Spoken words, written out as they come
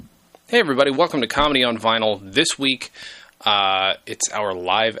Hey everybody, welcome to Comedy on Vinyl. This week, it's our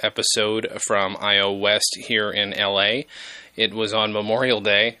live episode from I.O. West here in LA. It was on Memorial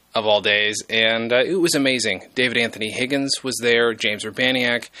Day, of all days, and it was amazing. David Anthony Higgins was there, James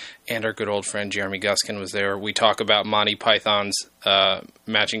Urbaniak, and our good old friend Jeremy Guskin was there. We talk about Monty Python's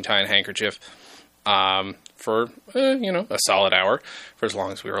Matching Tie and Handkerchief for, a solid hour, for as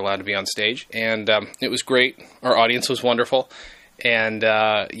long as we were allowed to be on stage. And it was great. Our audience was wonderful. And,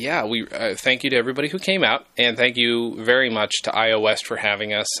 we thank you to everybody who came out, and thank you very much to I.O. West for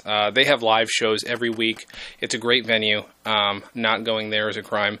having us. They have live shows every week. It's a great venue. Not going there is a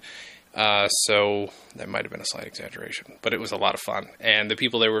crime. So that might have been a slight exaggeration, but it was a lot of fun. And the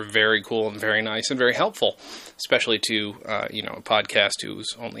people there were very cool and very nice and very helpful, especially to, a podcast who's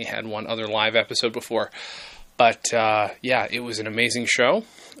only had one other live episode before. But, it was an amazing show.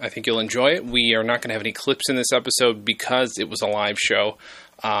 I think you'll enjoy it. We are not going to have any clips in this episode because it was a live show,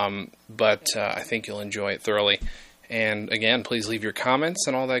 but I think you'll enjoy it thoroughly. And, again, please leave your comments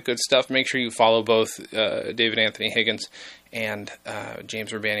and all that good stuff. Make sure you follow both David Anthony Higgins and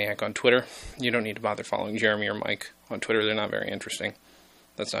James Urbaniak on Twitter. You don't need to bother following Jeremy or Mike on Twitter. They're not very interesting.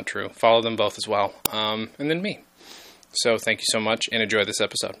 That's not true. Follow them both as well, and then me. So thank you so much, and enjoy this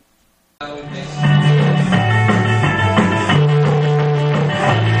episode.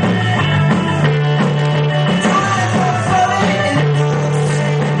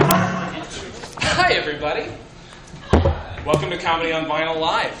 Hi, everybody. Welcome to Comedy on Vinyl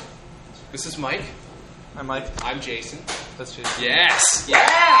Live. This is Mike. I'm Mike. I'm Jason. That's Jason. Yes. Yeah.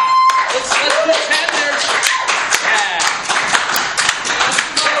 Let's pretend there's... Yeah.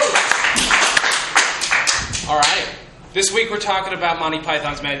 All right. This week we're talking about Monty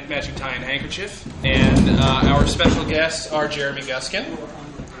Python's Matching Tie and Handkerchief, and our special guests are Jeremy Guskin.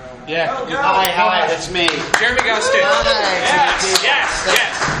 Yeah. Hi, that's me. Jeremy Guskin. Hi. Yes.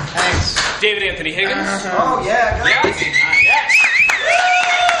 Thanks. David Anthony Higgins. Oh, yeah. Yes.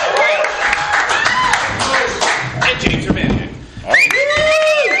 All right. And James Urbaniak.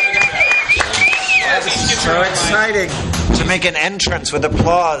 So exciting to make an entrance with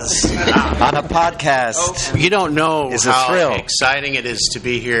applause on a podcast. You don't know It's how a thrill. exciting it is to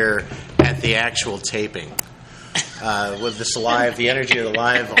be here at the actual taping. With this live, the energy of the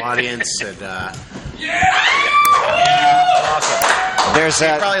live audience. And, awesome. You're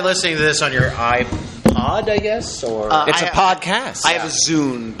probably listening to this on your iPod, I guess? Or It's a podcast. I have a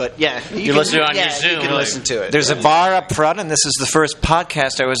Zune, but yeah. You listen to it on your Zune, you can really? listen to it. There's a bar up front, and this is the first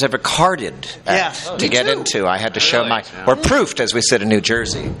podcast I was ever carded Yeah. to get into. I had to show or proofed, as we said in New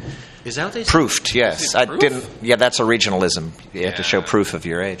Jersey. Is that what they say? Proofed, yes. I didn't. Yeah, that's a regionalism. You have to show proof of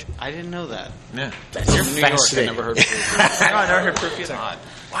your age. I didn't know that. Yeah, You're from New York. I never heard proof. No, I never heard proof either.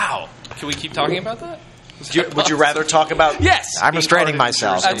 Wow. Can we keep talking about that? Would you rather talk about... Yes. I'm restraining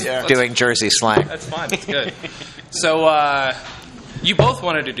myself from doing Jersey slang. That's fine. That's good. So, you both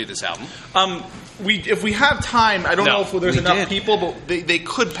wanted to do this album. If we have time, I don't know if there's enough did. people, but they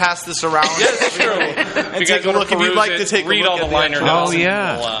could pass this around. That's true. And take a look if you'd like to take a read look all at the liner actual- notes. Oh,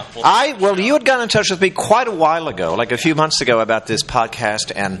 yeah. We'll You had gotten in touch with me quite a while ago, like a few months ago, about this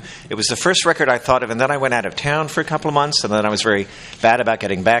podcast, and it was the first record I thought of, and then I went out of town for a couple of months, and then I was very bad about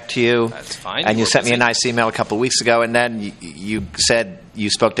getting back to you. That's fine. And you sent me a nice email a couple of weeks ago, and then you said you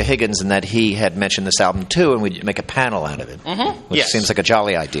spoke to Higgins and that he had mentioned this album too, and we'd make a panel out of it, which seems like a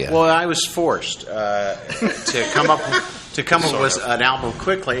jolly idea. Well, I was forced to come up with an album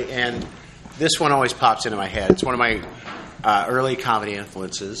quickly, and this one always pops into my head. It's one of my early comedy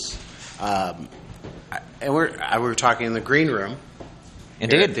influences, and we were talking in the green room,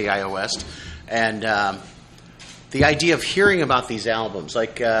 Indeed, at the I.O. West, and the idea of hearing about these albums,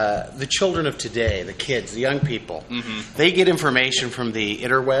 like the children of today, the kids, the young people, they get information from the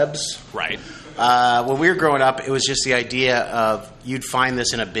interwebs. Right. When we were growing up, it was just the idea of you'd find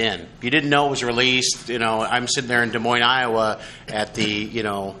this in a bin. You didn't know it was released. I'm sitting there in Des Moines, Iowa at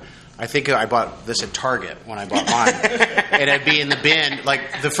the, I think I bought this at Target when I bought mine. And it'd be in the bin.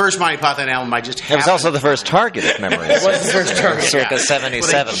 Like, the first Monty Python album, I just it was also the first Target, if memory is. It was the first Target. Circa Well,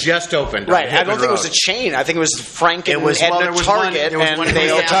 77. they just opened. Right, on I don't Hibbert think it was Road. a chain. I think it was Frank and It was- Edna well, there was Target. one- there was and one they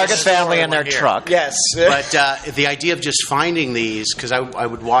in all the Target store family and in their one here. truck. Yes. But the idea of just finding these, because I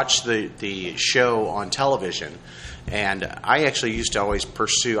would watch the show on television, and I actually used to always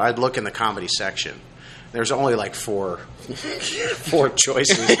pursue, I'd look in the comedy section. There's only like four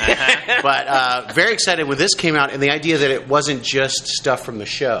choices. But very excited when this came out, and the idea that it wasn't just stuff from the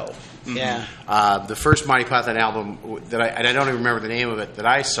show. Yeah. The first Monty Python album that I don't even remember the name of it, that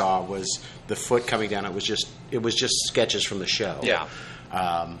I saw was The Foot Coming Down. It was just sketches from the show. Yeah.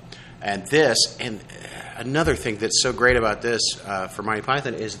 And another thing that's so great about this for Monty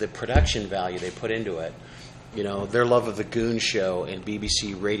Python is the production value they put into it. You know, their love of the Goon Show in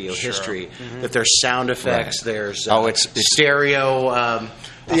BBC radio history. That there's sound effects, there's it's stereo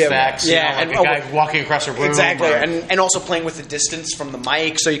effects. And a guy walking across a room. Exactly, and also playing with the distance from the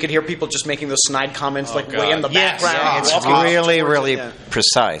mic, so you could hear people just making those snide comments way in the background. It's really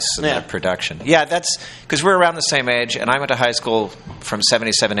precise in that production. Yeah, that's because we're around the same age, and I went to high school from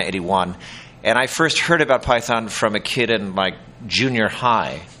 77 to 81. And I first heard about Python from a kid in junior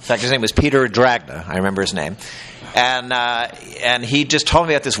high. In fact, his name was Peter Dragna. I remember his name. And he just told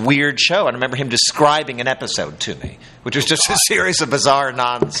me about this weird show. And I remember him describing an episode to me, which was just a series of bizarre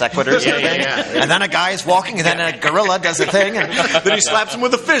non sequiturs. And then a guy is walking, and then a gorilla does a thing, and then he slaps him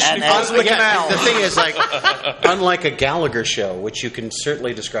with a fish, and he falls in the canal. The thing is, unlike a Gallagher show, which you can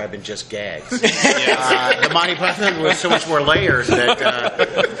certainly describe in just gags, the Monty Python was so much more layered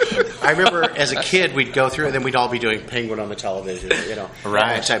that I remember as a kid we'd go through, and then we'd all be doing Penguin on the television,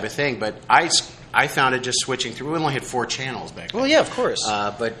 that type of thing. But I found it just switching through. We only had 4 channels back then. Well, yeah, of course.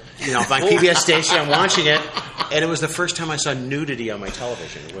 But my PBS station, I'm watching it, and it was the first time I saw nudity on my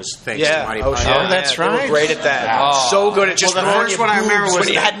television. It was thanks to Monty Python. Oh, that's right. They were great at that. So good at just the first one I remember was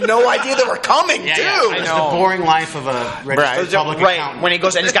when you had no idea they were coming, too. I know. The boring life of a registered public accountant. When he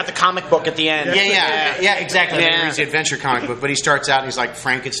goes and he's got the comic book at the end. Yeah, exactly. He reads the adventure comic book, but he starts out and he's like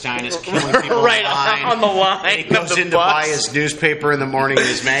Frankenstein is killing people on the line. And he goes in to buy his newspaper in the morning and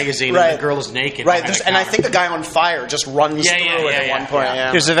his magazine, and the girl is naked. Right, and I think the guy on fire just runs through it at one point.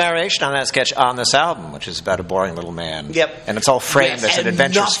 Yeah. There's a variation on that sketch on this album, which is about a boring little man. Yep. And it's all framed as an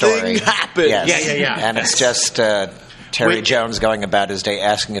adventure story. Nothing happens. Yes. Yeah. And it's just Terry Jones going about his day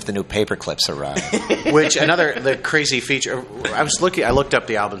asking if the new paper clips arrive. Which the crazy feature. I looked up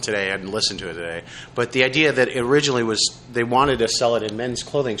the album today. I hadn't listened to it today, but the idea that it originally was they wanted to sell it in men's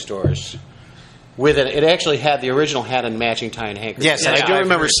clothing stores. It actually had the original hat and matching tie and handkerchief. Yes, I do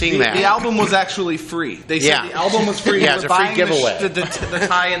remember seeing that. The album was actually free. They said the album was free. Yeah, it was a free giveaway. The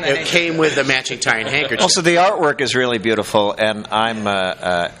tie and the handkerchief. It came with the matching tie and handkerchief. Also, the artwork is really beautiful, and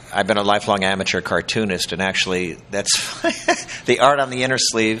I've been a lifelong amateur cartoonist, and actually, that's the art on the inner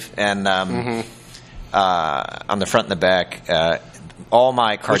sleeve and on the front and the back. All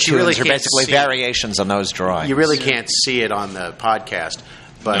my cartoons are basically variations on those drawings. You really can't see it on the podcast.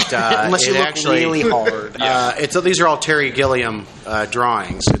 But unless you look really hard, these are all Terry Gilliam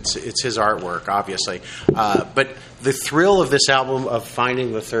drawings. It's his artwork, obviously. But the thrill of this album of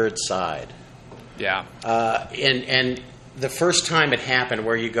finding the third side, and the first time it happened,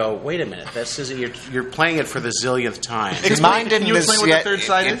 where you go, wait a minute, this isn't you're playing it for the zillionth time. Can you explain what the third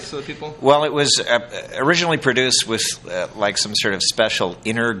side is, so people? Well, it was originally produced with some sort of special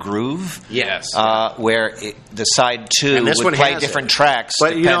inner groove. Yes, where the side 2 would play different tracks.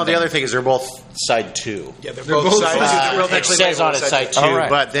 But the other thing is they're both side 2. Yeah, they're both sides. It says on it side 2,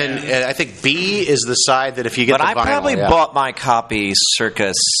 but then I think B is the side that if you get the vinyl. But I probably bought my copy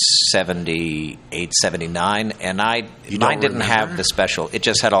circa 78, 79, and mine didn't have the special. It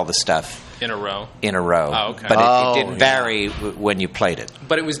just had all the stuff in a row. Oh, okay. But it did vary when you played it.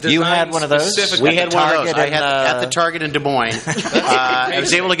 But it was designed. You had one of those? We had one of those. I had at the Target in Des Moines. I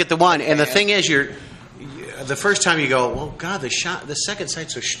was able to get the one, and the thing is, the first time you go, well, God, the second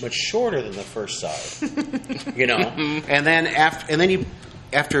side's so much shorter than the first side, and then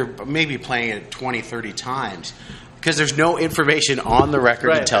after maybe playing it 20, 30 times. Because there's no information on the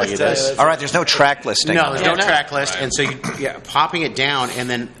record to tell you this. All right, there's no track listing. No, there's no track list. And so popping it down, and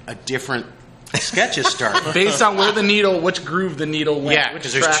then a different sketches start. Based on which groove the needle went. Yeah,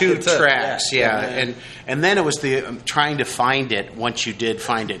 because there's 2 tracks. Yeah. And then it was the trying to find it once you did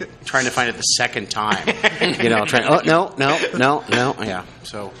find it, trying to find it the second time. No. Yeah.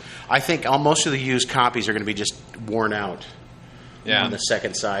 So I think most of the used copies are going to be just worn out. On the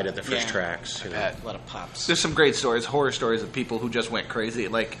second side of the first tracks. A lot of pops. There's some great stories, horror stories of people who just went crazy,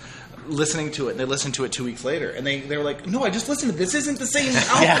 listening to it, and they listened to it 2 weeks later, and they were like, no, I just listened to this. This isn't the same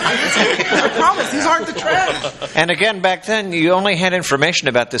album. I promise, these aren't the tracks. And again, back then, you only had information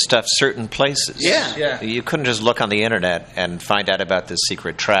about this stuff certain places. Yeah. You couldn't just look on the internet and find out about this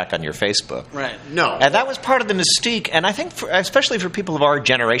secret track on your Facebook. Right. No. And that was part of the mystique, and I think, especially for people of our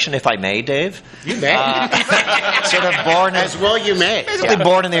generation, if I may, Dave. You may. Sort of born... As well you may. Basically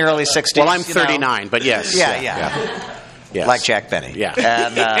born in the early 60s. Well, I'm 39, but yes. Yeah. Yes. Like Jack Benny. Yeah.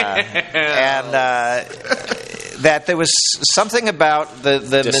 And that there was something about the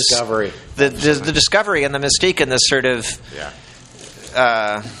discovery. The discovery and the mystique and the sort of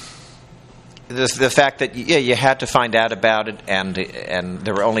the fact that you had to find out about it, and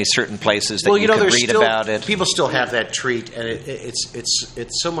there were only certain places that you could read about it. People still have that treat, and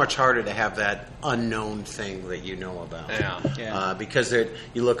it's so much harder to have that unknown thing that you know about. Because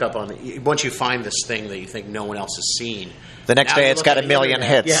you look up once you find this thing that you think no one else has seen. The next day, it's got a million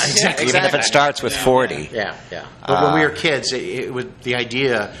hits. Yeah, exactly. Even if it starts with 40. Yeah. But when we were kids, it was the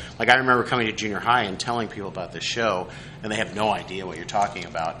idea. Like I remember coming to junior high and telling people about this show, and they have no idea what you're talking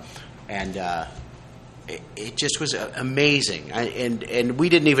about, and it just was amazing. And we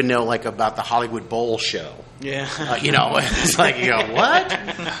didn't even know about the Hollywood Bowl show. Yeah, it's like you go, what?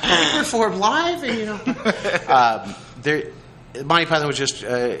 Perform live, and Monty Python was just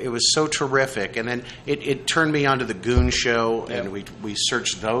it was so terrific, and then it turned me onto the Goon Show, and we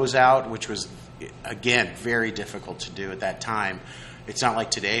searched those out, which was again very difficult to do at that time. It's not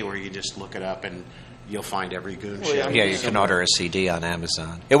like today where you just look it up and you'll find every Goon show. Yeah, you can order a CD on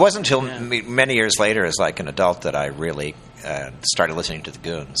Amazon. It wasn't until many years later, as like an adult, that I really started listening to the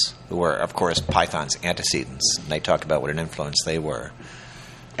Goons, who were, of course, Python's antecedents. And they talked about what an influence they were.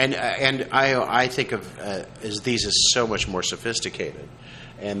 And I think of these as so much more sophisticated,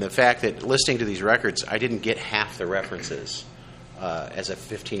 and the fact that listening to these records, I didn't get half the references as a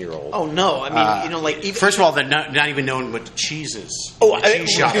 15-year-old. Oh no! I mean, first of all, they're not even knowing what cheese is.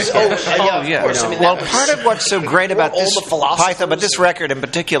 Cheese shop. Of course. Part of what's so great about this Python, but this record in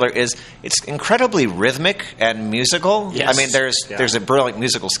particular, is it's incredibly rhythmic and musical. Yes. I mean, there's a brilliant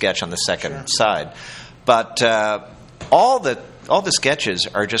musical sketch on the second side, but all the sketches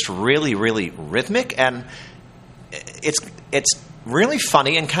are just really, really rhythmic, and it's really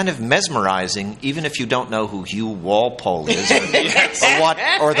funny and kind of mesmerizing, even if you don't know who Hugh Walpole is,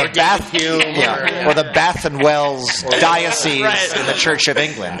 or the Bath and Wells diocese in the Church of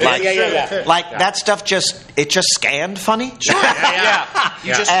England. That stuff just scanned funny. Sure.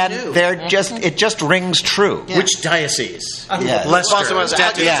 You just and knew. It just rings true. Yeah. Which diocese? Leicester.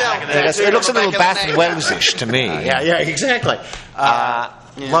 It looks a little Bath and Wells-ish to me. Yeah, exactly.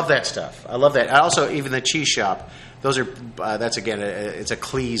 Love that stuff. I love that. Also, even the cheese shop. Those are that's again it's a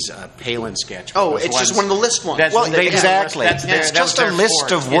Cleese Palin sketch. Oh, it's just one of the list ones. Exactly. It's just a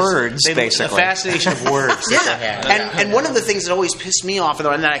list of words, basically. The fascination of words. And one of the things that always pissed me off,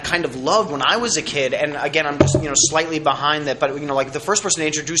 and that I kind of loved when I was a kid, and again I'm just slightly behind that, but the first person to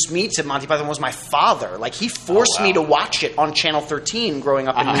introduce me to Monty Python was my father. Like he forced me to watch it on Channel 13 growing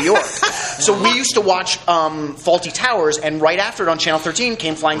up in New York. So we used to watch Fawlty Towers, and right after it on Channel 13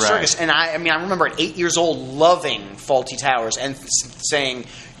 came Flying Circus, and I remember at 8 years old loving Fawlty Towers and saying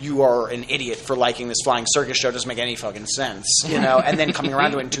you are an idiot for liking this Flying Circus show. It doesn't make any fucking sense, and then coming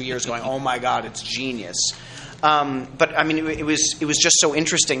around to it in 2 years going, oh my god, it's genius. But I mean, it was just so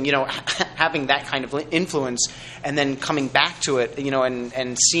interesting, having that kind of influence, and then coming back to it,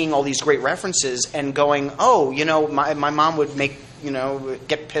 and seeing all these great references, and going, oh, my mom would make.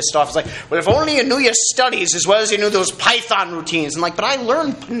 Get pissed off. It's like, well, if only you knew your studies as well as you knew those Python routines. And but I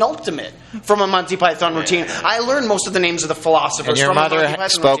learned penultimate from a Monty Python routine. I learned most of the names of the philosophers. And your from mother a Monty Python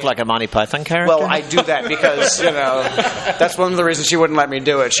spoke routine. like a Monty Python character? Well, I do that because, that's one of the reasons she wouldn't let me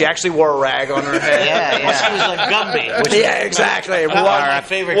do it. She actually wore a rag on her head. She was like Gumby. Yeah, exactly. Our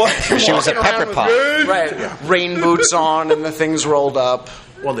favorite character. She was a pepper pot. Right. Rain boots on and the things rolled up.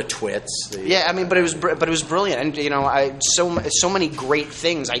 Well, the twits. But it was brilliant, and so many great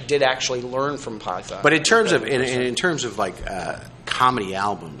things I did actually learn from Python. But in terms of comedy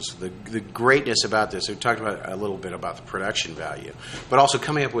albums, the greatness about this, we talked about a little bit about the production value, but also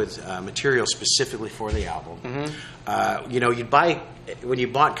coming up with material specifically for the album. Mm-hmm. When you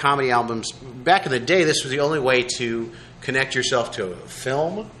bought comedy albums back in the day, this was the only way to connect yourself to a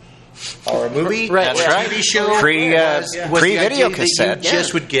film. Or a movie, That's right. TV show, pre-video cassette. You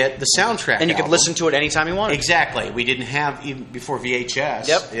just would get the soundtrack, and you could listen to it anytime you wanted. Exactly. We didn't have even before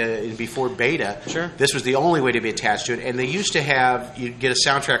VHS. Before Beta. Sure. This was the only way to be attached to it, and they used to have you'd get a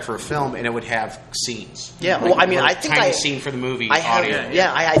soundtrack for a film, and it would have scenes. Yeah. Well, I mean, I think tiny scene for the movie.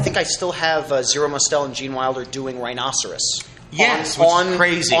 I think I still have Zero Mostel and Gene Wilder doing Rhinoceros. Yes, on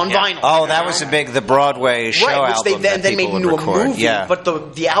crazy on vinyl. Oh, that was the Broadway show album. Which they made into a movie. Yeah. But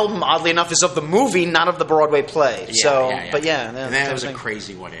the album, oddly enough, is of the movie, not of the Broadway play. But and that was a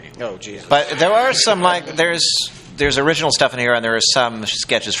crazy one anyway. Oh, Jesus. But there are some there's original stuff in here, and there are some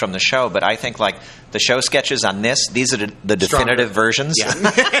sketches from the show. But I think the show sketches on these are the definitive versions. Yeah.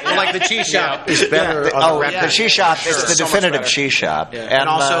 Like the Cheese Shop is better. The Cheese Shop is the definitive Cheese Shop, and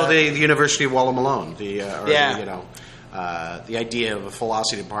also the University of Walla Malone. the idea of a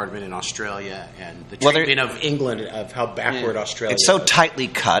philosophy department in Australia and the treatment of England, of how backward Australia It's so is. tightly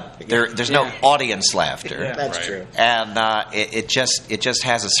cut. There's no audience laughter. That's true. And it just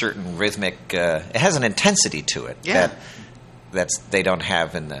has a certain rhythmic. It has an intensity to it that they don't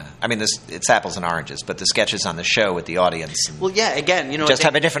have in the. I mean, it's apples and oranges, but the sketches on the show with the audience. Again, just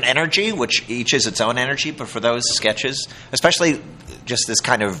have a different energy, which each is its own energy. But for those sketches, especially just this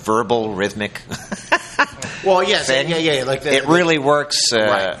kind of verbal, rhythmic. Well, yes, thing, like it really works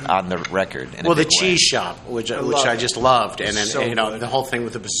on the record. Well, the cheese shop, which I just loved, and the whole thing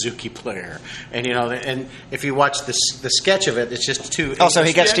with the bouzouki player, and and if you watch the sketch of it, it's just two. Also,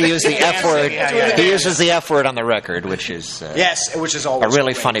 he gets to use the F word. He uses the F word on the record, which is which is always a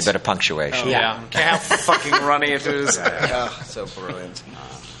really funny bit of punctuation. How fucking runny it is. So brilliant.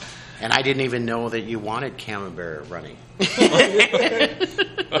 And I didn't even know that you wanted Camembert runny.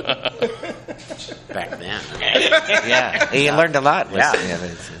 Back then. He learned a lot.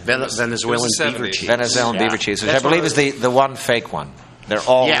 Venezuelan beaver cheese. Venezuelan beaver cheese, which I believe is the one fake one. They're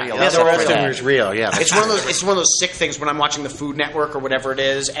all real. The rest of them is real. Yeah, it's one of those sick things when I'm watching the Food Network or whatever it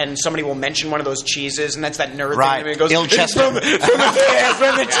is, and somebody will mention one of those cheeses, and that's that nerd thing. And it goes, it's from the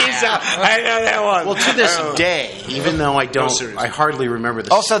cheese out. I know that one. Well, to this day, even though I hardly remember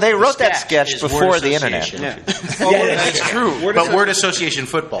the. Also, they wrote that sketch before the internet. That's true. But word association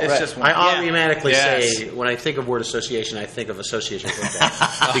football. I automatically say when I think of word association, I think of association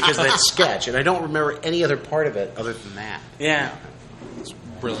football because of that sketch, and I don't remember any other part of it other than that. Yeah.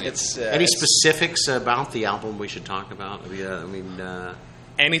 Brilliant. Any specifics about the album we should talk about?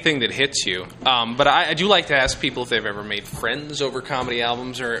 Anything that hits you. But I do like to ask people if they've ever made friends over comedy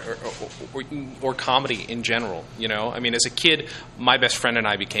albums or comedy in general. I mean, as a kid, my best friend and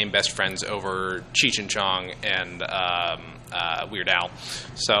I became best friends over Cheech and Chong and Weird Al.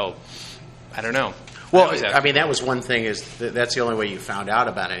 So, I don't know. Well, I mean, that was one thing. That's the only way you found out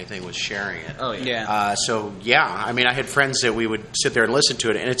about anything was sharing it. Oh yeah. I mean, I had friends that we would sit there and listen to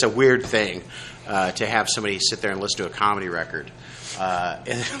it, and it's a weird thing to have somebody sit there and listen to a comedy record.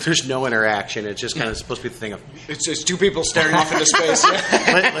 And there's no interaction. It's just kind of supposed to be the thing of it's just two people staring off into space.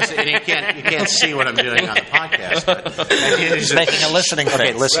 Listen, and you can't see what I'm doing on the podcast. But he's making a listening face.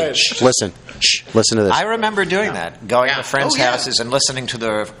 Okay, listen. Right. Listen to this. I remember doing that, going to friends' houses and listening to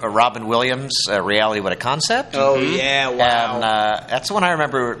the Robin Williams Reality What a Concept. Oh yeah, wow. And that's the one I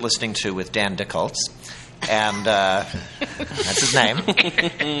remember listening to with Dan Dickholtz. And that's his name.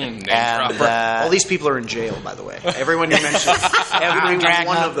 All these people are in jail, by the way. Everyone you mentioned, every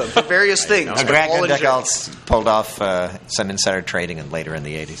one of them, for various things. Greg and Dickholtz pulled off some insider trading later in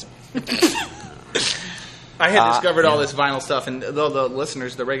the 80s. I had discovered all this vinyl stuff, and though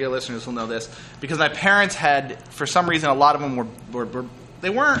the regular listeners will know this, because my parents had, for some reason, a lot of them were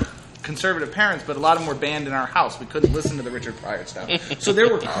they weren't conservative parents, but a lot of them were banned in our house. We couldn't listen to the Richard Pryor stuff. So there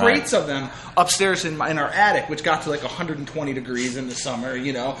were crates of them upstairs in our attic, which got to like 120 degrees in the summer,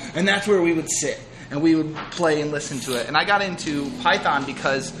 and that's where we would sit. And we would play and listen to it. And I got into Python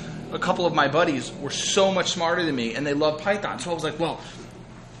because a couple of my buddies were so much smarter than me, and they loved Python. So I was like, well,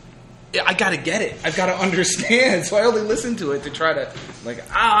 I got to get it. I've got to understand. So I only listened to it to try to,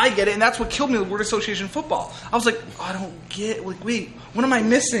 I get it. And that's what killed me with word association football. I was like, I don't get, wait, what am I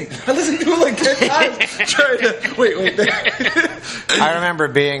missing? I listened to it 10 times. Trying to, wait. I remember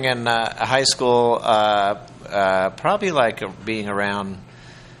being in high school, probably being around,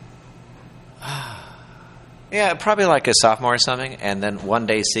 probably like a sophomore or something. And then one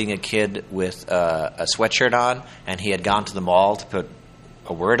day seeing a kid with a sweatshirt on, and he had gone to the mall to put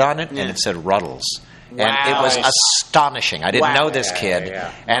a word on it, and it said Ruddles. Wow. And it was astonishing. I didn't know this kid,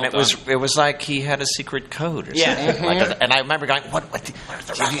 and it was like he had a secret code or something. And I remember going, "What?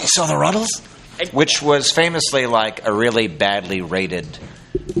 You saw the Ruddles?" Which was famously like a really badly rated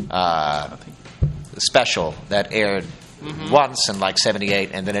special that aired once in like '78,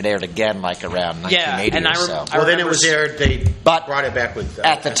 and then it aired again like around 1980 and or so. Well, then it was aired. They brought it back with.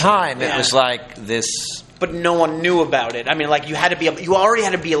 At the time, it was like this. But no one knew about it. I mean, you had to be. You already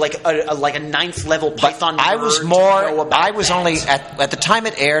had to be like a ninth level Python. I was more. I was only at the time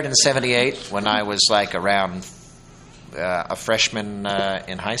it aired in '78 when I was like around a freshman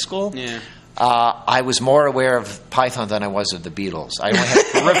in high school. Yeah. I was more aware of Python than I was of the Beatles. I only had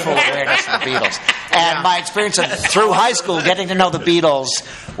peripheral awareness of the Beatles. And my experience through high school getting to know the Beatles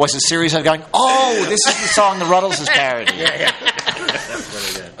was a series of going, this is the song the Ruddles is parodying. That's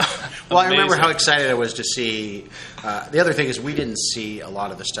really good. Well, I remember how excited I was to see. The other thing is we didn't see a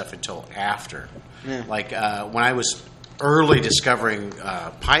lot of the stuff until after. Yeah. Like when I was early discovering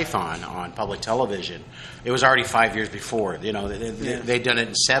Python on public television, it was already 5 years before. You know, they'd done it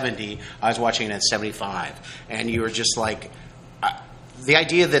in '70. I was watching it in '75, and you were just like. The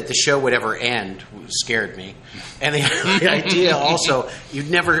idea that the show would ever end scared me, and the idea also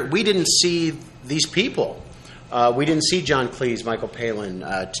we didn't see these people. We didn't see John Cleese, Michael Palin.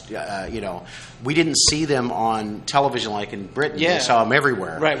 We didn't see them on television like in Britain. Yeah. We saw them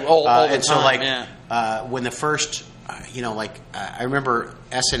everywhere, right? All the and time. So, when the first, I remember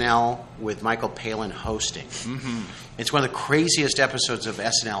SNL with Michael Palin hosting. Mm-hmm. It's one of the craziest episodes of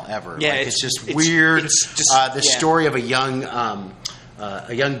SNL ever. Yeah, it's just weird. It's just, story of a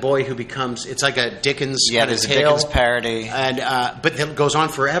young boy who becomes, it's like a Dickens kind of there's tale. a Dickens parody. And, but it goes on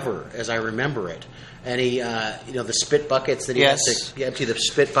forever, as I remember it. And he, the spit buckets that he has to empty the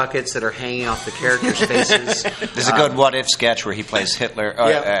spit buckets that are hanging off the characters' faces. There's a good What If sketch where he plays Hitler,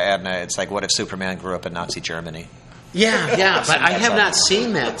 and it's like, what if Superman grew up in Nazi Germany? Yeah, but I have not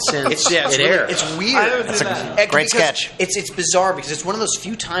seen that since it aired. It's weird. That's a great sketch. It's bizarre because it's one of those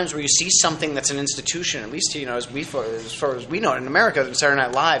few times where you see something that's an institution, at least as far as we know it in America, Saturday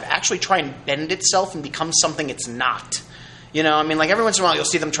Night Live, actually try and bend itself and become something it's not. You know, I mean, like every once in a while you'll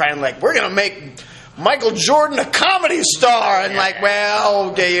see them trying we're going to make Michael Jordan a comedy star, and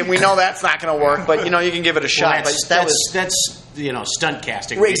okay, we know that's not going to work, but you can give it a shot. Well, that's stunt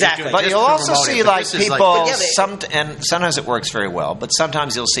casting. Exactly. But you'll also see people, and sometimes it works very well, but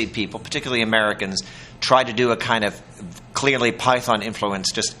sometimes you'll see people, particularly Americans, try to do a kind of clearly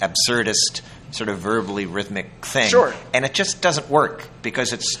Python-influenced, just absurdist, sort of verbally rhythmic thing. Sure. And it just doesn't work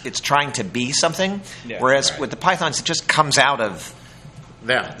because it's trying to be something, whereas with the Pythons, it just comes out of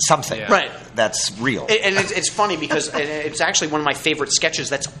something that's real. And it's funny because it's actually one of my favorite sketches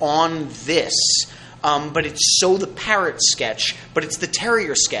that's on this. But it's the parrot sketch, but it's the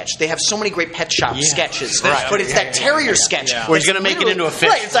terrier sketch. They have so many great pet shop sketches, but it's that terrier sketch where he's going to make it into a fish.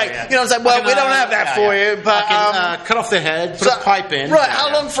 Right? It's like well, we don't have that for you, but cut off the head, put a pipe in. Right?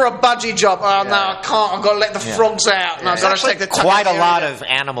 How long for a budgie job? Oh no, I can't. I've got to let the frogs out, and I've got to take the quite a lot of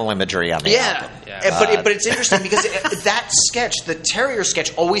animal imagery on the album. But it's interesting because that sketch, the terrier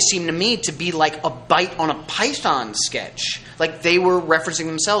sketch, always seemed to me to be like a bite on a Python sketch. Like they were referencing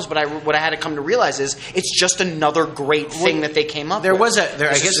themselves, but what I had to come to realize is it's just another great thing that they came up with.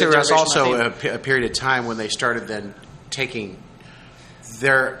 I guess there was also a period of time when they started then taking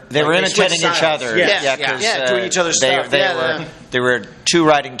their... They were imitating each other. Doing each other's stuff. There were two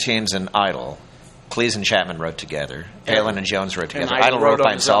writing teams in Idol. Cleese and Chapman wrote together. Palin and Jones wrote together. Idol wrote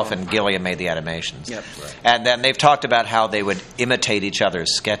by himself, and Gilliam made the animations. Yep. And then they've talked about how they would imitate each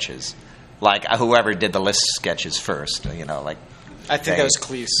other's sketches. Like whoever did the list sketches first, I think that was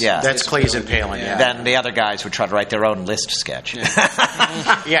Cleese. Yeah, that's Cleese and Palin. Yeah. Then the other guys would try to write their own list sketch. And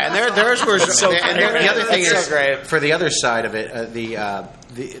theirs were so. And the other thing is, great. For the other side of it,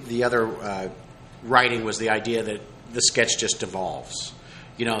 the other writing was the idea that the sketch just devolves.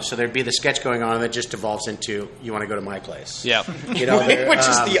 So there'd be the sketch going on that just devolves into, you want to go to my place. Yeah. Which is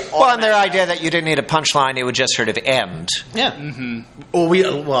the... and their idea that you didn't need a punchline, it would just sort of end. Yeah. Mm-hmm.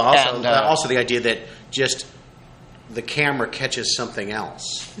 Also the idea that just the camera catches something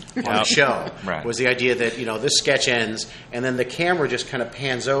else on the show. Right. Was the idea that, this sketch ends, and then the camera just kind of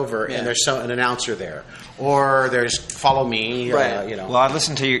pans over, and there's an announcer there. Or there's Follow Me, Right. Well, I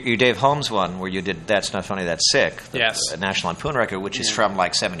listened to your Dave Holmes one where you did That's Not Funny, That's Sick. Yes. A National Lampoon record, which is from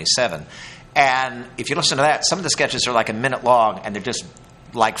 77. And if you listen to that, some of the sketches are like a minute long, and they're just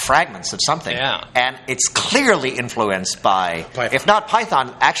like fragments of something. Yeah. And it's clearly influenced by, if not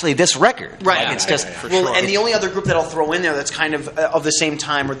Python, actually this record. Right. Like, it's just... And the only other group that I'll throw in there that's kind of the same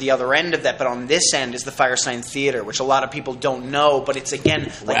time or the other end of that, but on this end, is the Firesign Theater, which a lot of people don't know, but it's, again,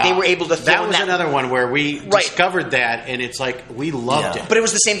 they were able to throw that was another one where we discovered that, and it's like, we loved it. But it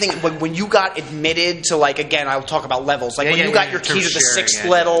was the same thing. When you got admitted to, again, I'll talk about levels. When you got your key to the sixth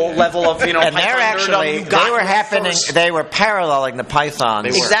level of, and Python they're actually, they were paralleling the Pythons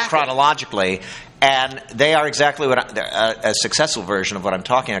chronologically. And they are exactly a successful version of what I'm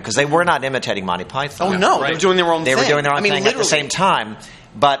talking about, because they were not imitating Monty Python. Oh, no. They were doing their own thing. They were doing their own thing at the same time.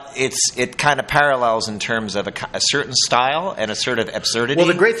 But it kind of parallels in terms of a certain style and a sort of absurdity. Well,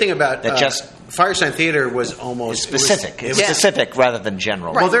 the great thing about that Firesign Theater was almost specific. It was specific rather than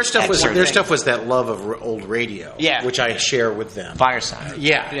general. Well, their stuff was that love of old radio, which I share with them. Firesign,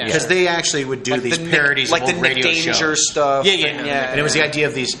 because they actually would do these parodies of old radio shows, Danger stuff, and it was the idea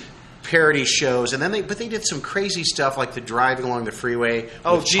of these parody shows, and then they did some crazy stuff like the driving along the freeway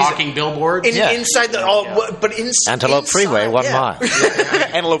with geez. talking billboards. Inside the but Antelope Freeway, 1 mile.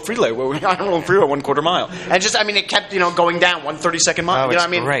 Antelope Freeway, 1/4 mile. And just it kept going down 1 32nd mile. Oh, you know it's what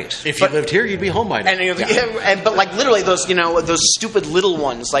I mean? great. If you lived here, you'd be home by now. But like literally those those stupid little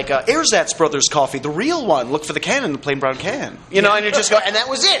ones like Erzatz Brothers coffee, the real one. Look for the can in the plain brown can. And you just go, and that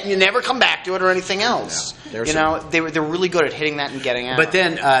was it. And you never come back to it or anything else. Yeah. They're really good at hitting that and getting out. But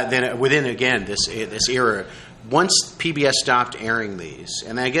then within again this era, once PBS stopped airing these,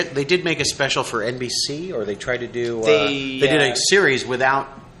 and they did make a special for NBC, or they tried to do they did a series without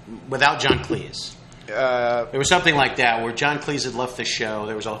John Cleese. There was something like that where John Cleese had left the show.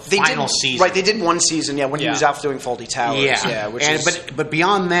 There was a final season. Right, they did one season, when he was out doing Fawlty Towers. But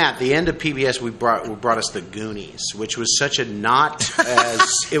beyond that, the end of PBS, we brought us the Goonies, which was such a not as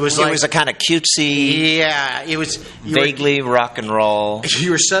it was. It was a kind of cutesy. Yeah, it was vaguely rock and roll.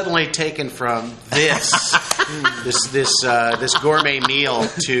 You were suddenly taken from this gourmet meal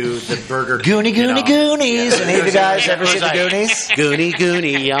to the Burger King. Goonies. Any of you guys ever see the Goonies?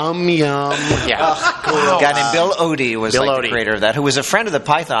 Goonie, yum yum. Yeah. A guy named Bill Odie was the creator of that, who was a friend of the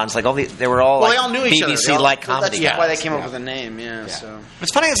Pythons. They were all they all knew each other. BBC-like comedy. That's why they came up with the name. So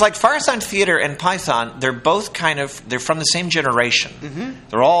what's funny is like Fireside Theater and Python. They're both they're from the same generation. Mm-hmm.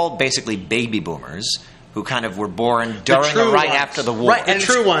 They're all basically baby boomers who kind of were born during after the war. Right, and the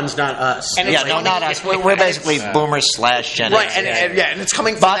true ones, not us. Not us. We're basically boomers / Gen X. Right, and it's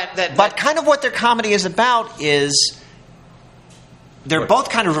coming from that. But kind of what their comedy is about is they're both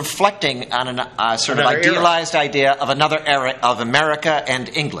kind of reflecting on a sort of idealized idea of another era of America and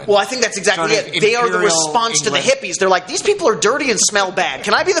England. Well, I think that's exactly it. They are the response to the hippies. They're like, these people are dirty and smell bad.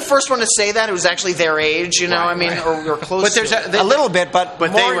 Can I be the first one to say that? It was actually their age, or close but there's to a little bit, but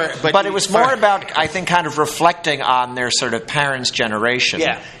it was more about, I think, kind of reflecting on their sort of parents' generation.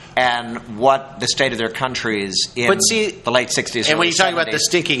 Yeah. And what the state of their country is in the late 60s. And when you talk about the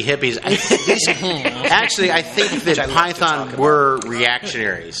stinky hippies, actually, I think that Python were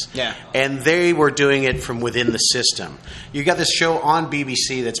reactionaries. Yeah. And they were doing it from within the system. You got this show on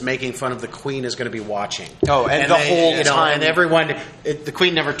BBC that's making fun of the Queen is going to be watching. Oh, and the whole time. And everyone, the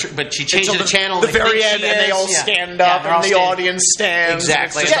Queen never, but she changed the channel. The very end, and they all stand up, and the audience stands.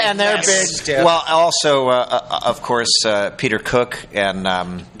 Exactly. Yeah, and they're big. Well, also, of course, Peter Cook and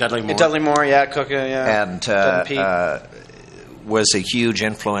Dudley Moore, Cook, and was a huge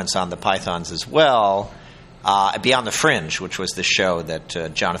influence on the Pythons as well. Beyond the Fringe, which was the show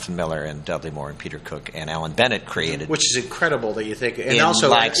that Jonathan Miller and Dudley Moore and Peter Cook and Alan Bennett created, which is incredible that you think, and in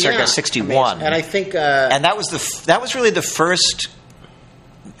also circa 61, amazing. And I think, and that was really the first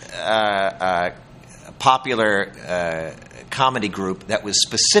popular comedy group that was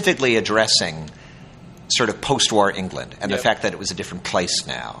specifically addressing sort of post-war England and the fact that it was a different place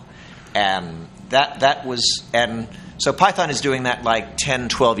now. And that was, and so Python is doing that like 10,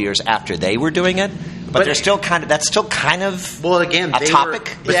 12 years after they were doing it, but they're still that's still kind of a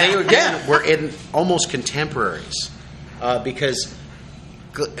topic. They were in almost contemporaries because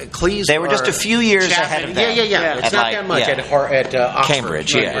Cleese. They were just a few years ahead of them. Yeah. It's not that much at Oxford,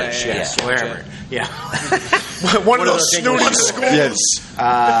 Cambridge, wherever. Yeah. One of those snooty schools. Yes.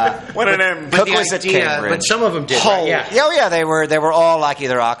 One of them. Cook was at Cambridge. But some of them did. Right? Yeah. They were all like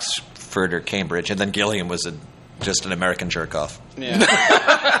either Oxford or Cambridge, and then Gilliam was just an American jerk-off. Yeah.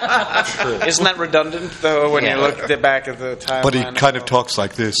 Isn't that redundant, though, when you look back at the timeline? But he kind of talks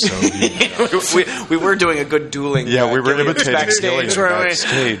like this. So we were doing a good dueling. Yeah, we were imitating backstage.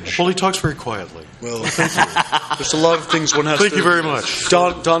 Backstage. Well, he talks very quietly. Well, thank you. There's a lot of things one has to... Thank you very much.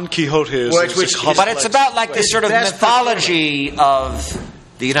 Don Quixote is... But it's about like this sort of mythology of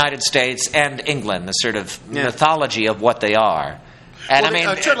the United States and England, the sort of mythology of what they are. And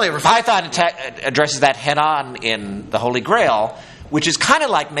Python addresses that head-on in The Holy Grail, which is kind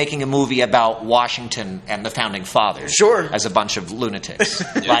of like making a movie about Washington and the Founding Fathers, as a bunch of lunatics.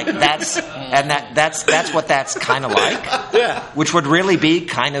 Like that's what that's kind of like, which would really be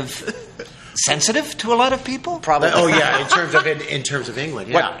kind of sensitive to a lot of people. Probably. In terms of England.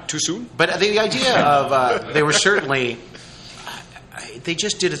 Yeah. What, too soon? But the idea of they were certainly they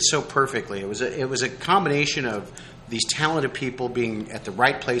just did it so perfectly. It was a combination of these talented people being at the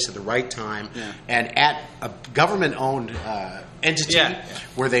right place at the right time, and at a government-owned entity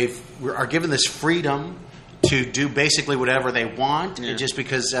where they are given this freedom to do basically whatever they want, just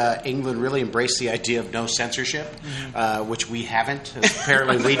because England really embraced the idea of no censorship, which we haven't.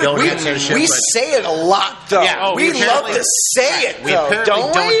 Apparently, we don't have censorship. We say it a lot, though. Yeah, we love to say it, we apparently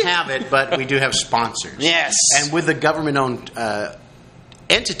don't have it, but we do have sponsors. Yes. And with the government-owned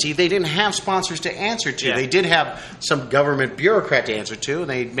entity, they didn't have sponsors to answer to. Yeah. They did have some government bureaucrat to answer to, and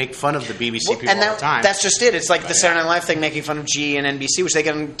they make fun of the BBC people and all the time. That's just it. It's like the Saturday Night Live thing, making fun of G and NBC, which they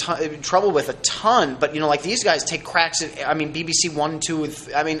get in trouble with a ton. But like these guys take cracks at. I mean, BBC 1, 2.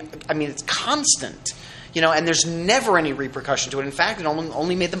 I mean, it's constant. And there's never any repercussion to it. In fact, it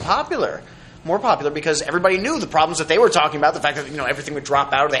only made them more popular, because everybody knew the problems that they were talking about. The fact that everything would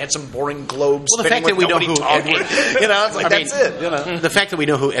drop out, or they had some boring globe the spinning fact that with we know nobody who talking. It's like that's it. The fact that we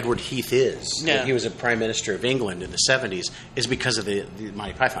know who Edward Heath is, Yeah. he was a Prime Minister of England in the 70s, is because of the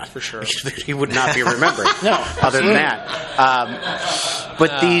Monty Python. For sure. He would not be remembered other than that.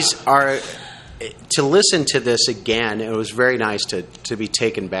 But these are... To listen to this again, it was very nice to be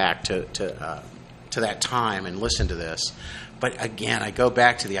taken back to that time and listen to this. But again, I go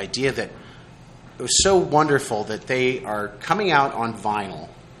back to the idea that it was so wonderful that they are coming out on vinyl,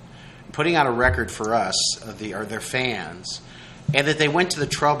 putting out a record for us, or their fans, and that they went to the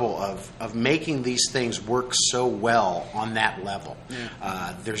trouble of making these things work so well on that level.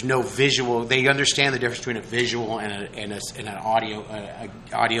 Yeah. There's no visual. They understand the difference between a visual and an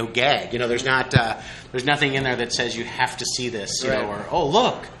audio gag. There's nothing in there that says you have to see this, or oh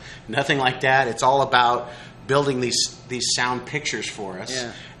look, nothing like that. It's all about building these sound pictures for us.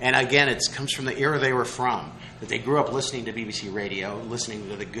 Yeah. And again, it comes from the era they were from. That they grew up listening to BBC Radio, listening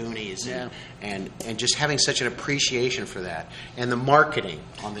to the Goonies, and just having such an appreciation for that. And the marketing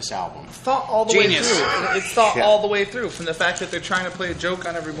on this album. Thought all the way through. It's thought all the way through, from the fact that they're trying to play a joke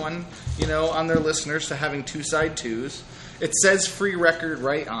on everyone, on their listeners, to having two side twos. It says free record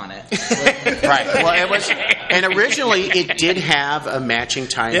right on it. Right. Well, it was, and originally it did have a matching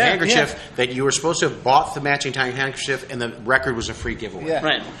tie handkerchief that you were supposed to have bought the matching tie handkerchief, and the record was a free giveaway. Yeah.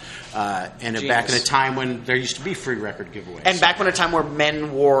 Right. And back in a time when there used to be free record giveaways. And back in a time where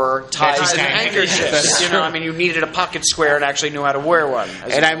men wore ties and handkerchiefs. You needed a pocket square and actually knew how to wear one.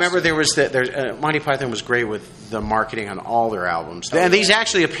 And I remember there was Monty Python was great with the marketing on all their albums. And these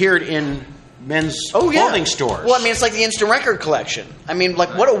actually appeared in men's clothing stores. Well, it's like the Instant Record collection.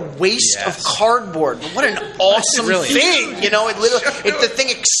 What a waste of cardboard. What an awesome thing. The thing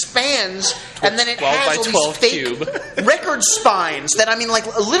expands, and then it has all these fake record spines that,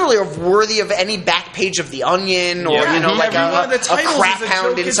 literally are worthy of any back page of The Onion, or, a Crap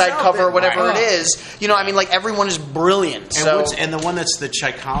Hound inside cover, or whatever it is. Everyone is brilliant. And the one that's the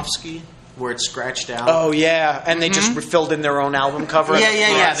Tchaikovsky, where it's scratched out. Oh, yeah. And they just filled in their own album cover.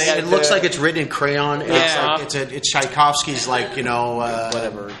 Yeah. It looks like it's written in crayon. It's Tchaikovsky's,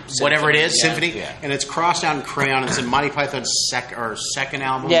 whatever it is, symphony. Yeah. And it's crossed out in crayon. It's in Monty Python's second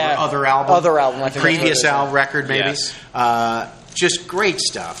album, or other album. Previous album, record, maybe. Yes. Just great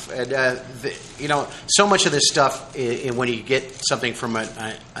stuff. And, so much of this stuff, when you get something from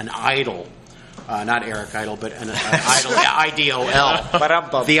an idol, not Eric Idle, but an Idol,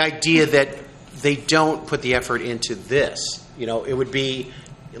 IDOL. The idea that they don't put the effort into this. It would be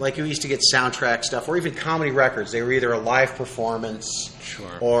like we used to get soundtrack stuff, or even comedy records. They were either a live performance,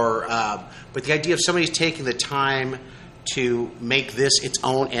 or but the idea of somebody's taking the time to make this its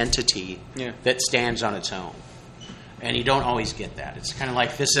own entity that stands on its own. And you don't always get that. It's kind of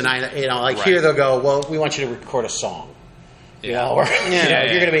like this, and here they'll go, well, we want you to record a song. You're going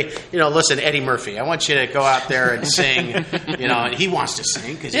to be, listen, Eddie Murphy, I want you to go out there and sing, and he wants to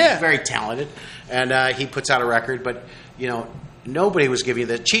sing because he's very talented, and he puts out a record, but, nobody was giving you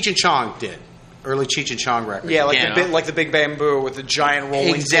the Cheech and Chong did. Early Cheech and Chong record. Yeah, like the Big Bamboo with the giant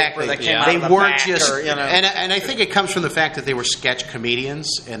rolling paper that came out they of the weren't back, just, and I think it comes from the fact that they were sketch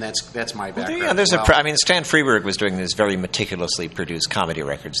comedians, and that's my background. Stan Freberg was doing these very meticulously produced comedy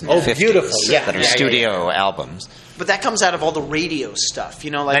records in the 50s. Beautiful, that are studio albums. But that comes out of all the radio stuff,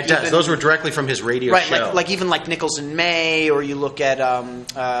 That does. Those were directly from his radio show. Like even like Nichols and May, or you look at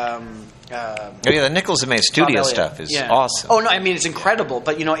the Nichols and May studio stuff is awesome. Oh no, it's incredible.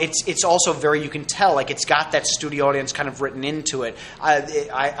 But it's also very, you can tell, like it's got that studio audience kind of written into it.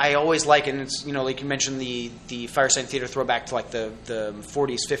 I always like, and it's like you mentioned the Fireside Theater throwback to like the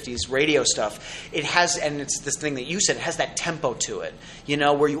 40s, 50s radio stuff. It has, and it's this thing that you said, it has that tempo to it.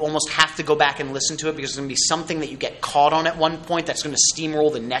 Where you almost have to go back and listen to it, because it's going to be something that you get caught on at one point that's going to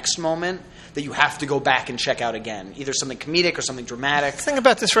steamroll the next moment, that you have to go back and check out again. Either something comedic or something dramatic. The thing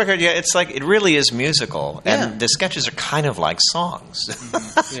about this record, it's like it really is musical, and the sketches are kind of like songs.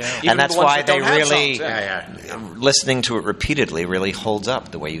 And that's why they really, listening to it repeatedly really holds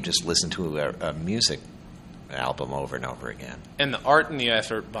up the way you just listen to a music album over and over again. And the art and the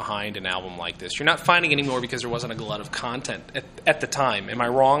effort behind an album like this, you're not finding anymore because there wasn't a glut of content at the time. Am I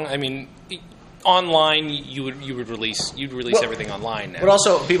wrong? Online, you'd release everything online now. But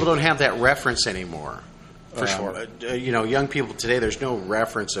also, people don't have that reference anymore. For sure. Young people today, there's no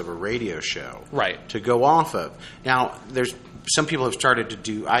reference of a radio show Right. to go off of. Now, there's some people have started to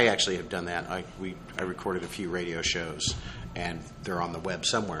do. I actually have done that. I recorded a few radio shows, and they're on the web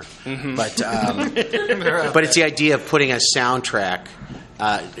somewhere. Mm-hmm. But it's the idea of putting a soundtrack.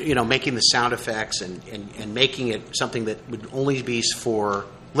 Making the sound effects and making it something that would only be for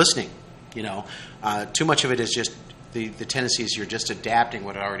listening. Too much of it is just the tendency is you're just adapting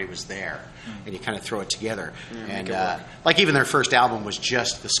what already was there, and you kind of throw it together. And like even their first album was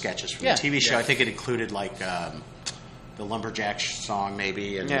just the sketches from the TV show. I think it included like the Lumberjack song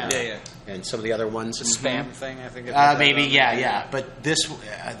maybe, and and some of the other ones. The spam thing, I think. Maybe, yeah. But this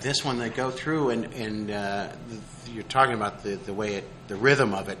one they go through and you're talking about the way the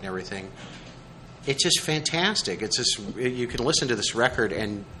rhythm of it and everything. It's just fantastic. It's just you can listen to this record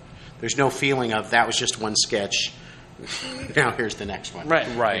and there's no feeling of that was just one sketch. Now here's the next one.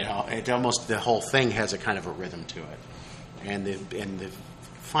 Right. It almost the whole thing has a kind of a rhythm to it, and the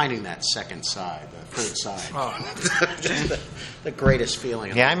finding that second side, the third side, the greatest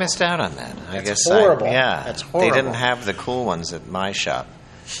feeling. Yeah, I missed out on that. I guess horrible. That's horrible. They didn't have the cool ones at my shop.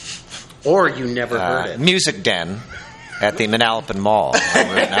 Or you never heard it. Music Den at the Manalapan Mall.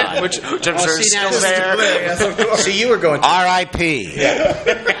 Which I'm sure is still there. So you were going to R.I.P.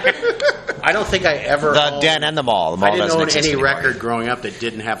 I don't think I ever The Den and the mall. The mall I didn't doesn't own exist any anymore. record growing up that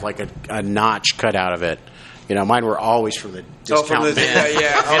didn't have like a notch cut out of it. Mine were always from the discount from the bin.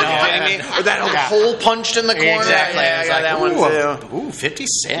 Or that hole punched in the corner. Exactly. Yeah, I got that one too. Ooh, 50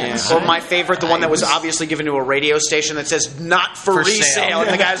 cents. Or my favorite, the one that was obviously given to a radio station that says "not for resale," sale. and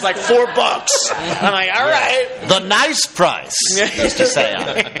the guy's like $4. I'm like, all right. The nice price, used to say on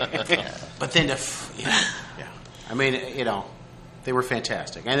it. But then, I mean, they were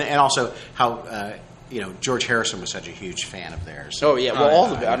fantastic, and also how George Harrison was such a huge fan of theirs. Oh yeah, well, all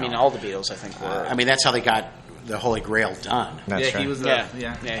the Beatles, I think, were. I mean, that's how they got the Holy Grail done. That's right. he was he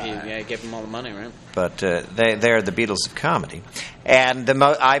gave them all the money, right? But they're the Beatles of comedy. And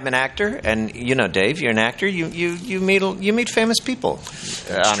I'm an actor, and Dave, you're an actor. You meet famous people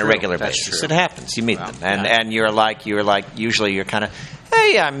on a regular basis. True. It happens. You meet them, and you're like usually you're kind of,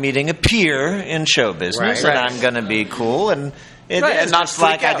 hey, I'm meeting a peer in show business, and I'm going to be cool and. It's not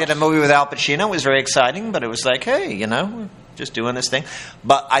like I did a movie with Al Pacino. It was very exciting, but it was like, hey, we're just doing this thing.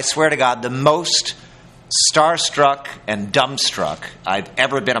 But I swear to God, the most starstruck and dumbstruck I've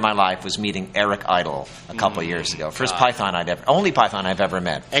ever been in my life was meeting Eric Idle a couple of years ago. Only Python I've ever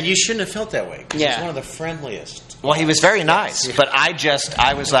met. And you shouldn't have felt that way because he's one of the friendliest. Well, he was very nice, but I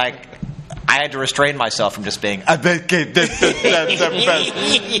was like, I had to restrain myself from just being. Well, when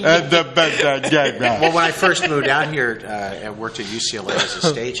I first moved out here, I worked at UCLA as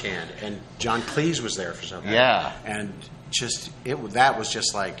a stagehand, and John Cleese was there for something. Yeah. And that was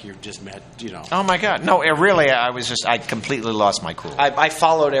just like you just met, Oh my God! No, I completely lost my cool. I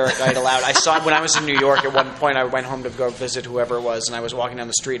followed Eric Idle out. I saw him when I was in New York. At one point, I went home to go visit whoever it was, and I was walking down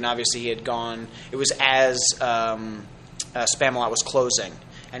the street, and obviously he had gone. It was as Spamalot was closing.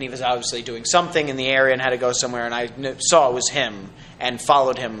 And he was obviously doing something in the area and had to go somewhere, and I saw it was him and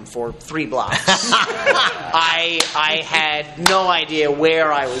followed him for 3 blocks. I had no idea where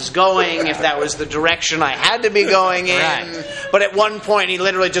I was going, if that was the direction I had to be going in. Right. But at one point, he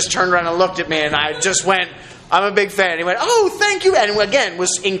literally just turned around and looked at me, and I just went, I'm a big fan. And he went, oh, thank you. And again,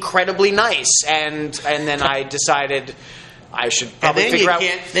 was incredibly nice. And then I decided I should probably figure out.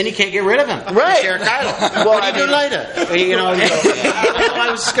 Then you can't get rid of him. Right. Eric Idle. What do you do later? I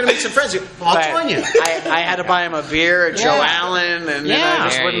was going to make some friends. I'll join you. I had to buy him a beer at Joe Allen, and then I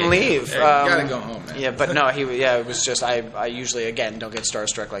just wouldn't leave. You gotta go home, man. Yeah, but no, it was just I usually again don't get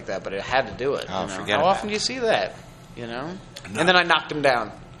starstruck like that, but I had to do it. Oh, forget How about often do you see that? And then I knocked him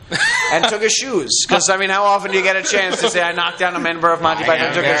down. And took his shoes. Because, how often do you get a chance to say, I knocked down a member of Monty Python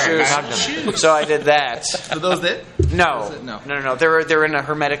and took his shoes? So I did that. So those did? No. They're in a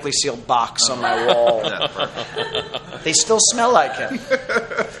hermetically sealed box on my wall. They still smell like him.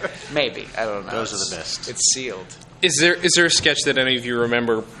 Maybe. I don't know. Those are the best. It's sealed. Is there a sketch that any of you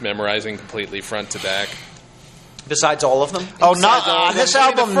remember memorizing completely front to back? Besides all of them? On this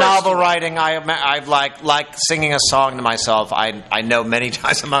album, novel writing, I've like singing a song to myself. I know many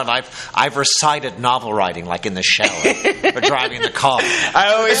times in my life I've recited novel writing, like in the shower or driving the car.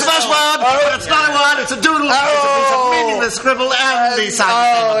 It's the best word, but it's not a word. It's a doodle. It's a piece of meaningless scribble, and he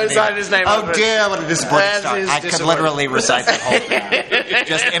signed his name. Oh dear, what a disappointing start! I could literally recite the whole thing,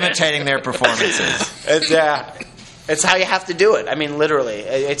 just imitating their performances. It's how you have to do it. I mean, literally.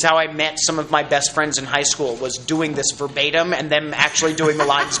 It's how I met some of my best friends in high school, was doing this verbatim and them actually doing the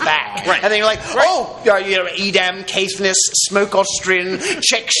lines back. Right. And then you're like, Edam, Caithness, Smoke Austrian,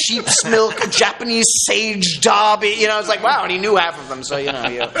 Czech sheep's milk, Japanese sage derby. It's like, wow, and he knew half of them. So,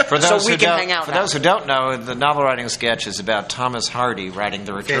 For those we can hang out For now. those who don't know, the novel writing sketch is about Thomas Hardy writing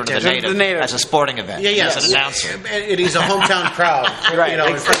The Return of the Fantastic. Native as a sporting event. Yeah. As an announcer. And he's a hometown crowd. Right.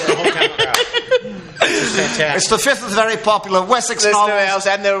 In front of the hometown crowd. It's fantastic. It's the fifth of the very popular Wessex There's no novels. else,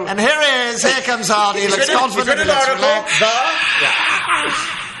 and And here comes Hardy. Looks confident. an Looks article, relaxed.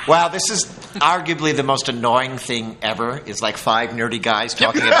 Wow, this is arguably the most annoying thing ever. Is like five nerdy guys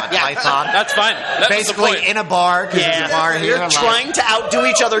talking about Python. That's fine. That's Basically the point. in a bar. 'Cause there's a bar here. You're trying to outdo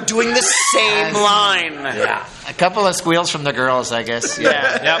each other doing the same line. Yeah. A couple of squeals from the girls, I guess.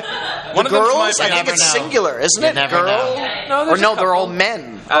 Yeah. Yep. One of Girls? them's my I think never it's know. singular, isn't You it? never Girl? know. there's a They're couple. all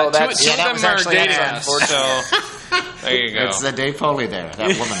men. Two that of was them are actually dating an us, so there you go. It's the Dave Foley there,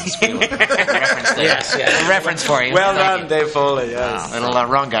 that woman squealing. Reference there. Yes, yes. A reference for you. Well Thank done, you. Dave Foley. Yes. Wow, little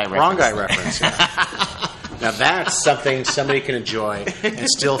wrong guy reference. Wrong guy reference. Now that's something somebody can enjoy and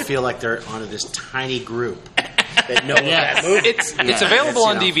still feel like they're on this tiny group that know that movie. It's available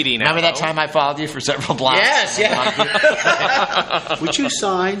on DVD now. Remember that time I followed you for several blocks? Yes, Would you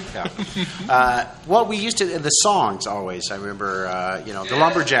sign? Yeah. Well, we used to the songs always. I remember, the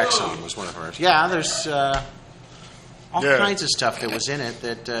Lumberjack song was one of ours. Yeah, there's all kinds of stuff that was in it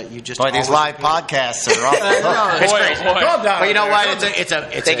that you just. Boy, these always live podcasts are off the hook. It's great. boy. Calm down. But you know what?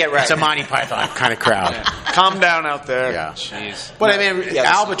 It's a Monty Python kind of crowd. Calm down out there. Yeah. Jeez. But I mean, Yeah,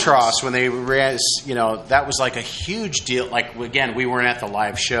 Albatross, when they that was like a huge deal. Like, again, we weren't at the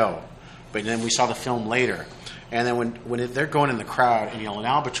live show, but then we saw the film later. And then when they're going in the crowd and yelling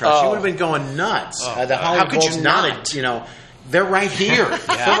Albatross, you would have been going nuts. The Hollywood How could you Bowl's not? they're right here.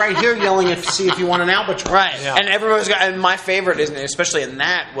 They're right here yelling to see if you want an Albatross. Right. And everyone's got, and my favorite, especially in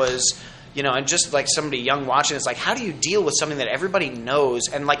that, was, and just like somebody young watching, it's like, how do you deal with something that everybody knows,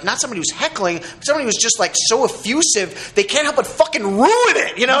 and like not somebody who's heckling, but somebody who's just like so effusive, they can't help but fucking ruin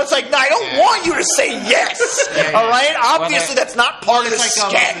it. It's like, no, I don't want you to say yes. All right? Obviously, that's not part of the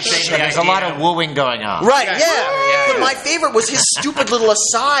sketch. There's a lot of wooing going on. Right, yeah. But my favorite was his stupid little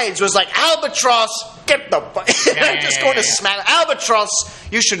asides. Was like, Albatross, get the just going to smack Albatross.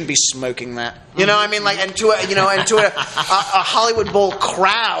 You shouldn't be smoking that. I mean, like, and to a Hollywood Bowl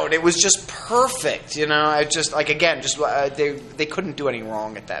crowd, it was just perfect. I just like again, just they couldn't do any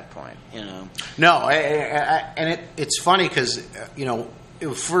wrong at that point. No, and it's funny because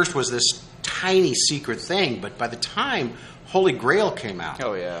it first was this tiny secret thing, but by the time Holy Grail came out,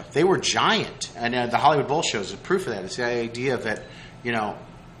 Oh, yeah. they were giant, and the Hollywood Bowl shows are proof of that. It's the idea that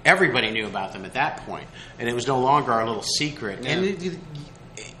everybody knew about them at that point, and it was no longer our little secret. Yeah. And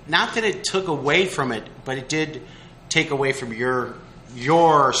not that it took away from it, but it did take away from your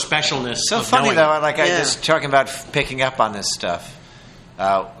specialness. So of funny knowing though, it. like I just talking about picking up on this stuff.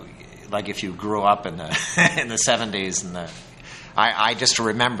 Like if you grew up in the in the 70s, and I just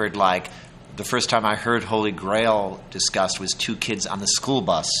remembered like the first time I heard Holy Grail discussed was two kids on the school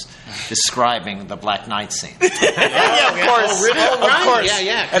bus describing the Black Knight scene. Of course. Oh, really? Of course.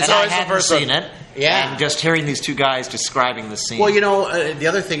 Yeah. That's And I always the hadn't first seen one. it. Yeah. And just hearing these two guys describing the scene. Well, the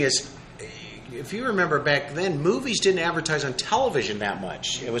other thing is, if you remember back then, movies didn't advertise on television that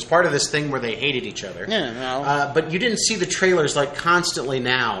much. It was part of this thing where they hated each other. Yeah, no. But you didn't see the trailers like constantly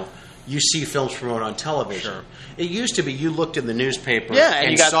now. You see films promoted on television. Sure. It used to be you looked in the newspaper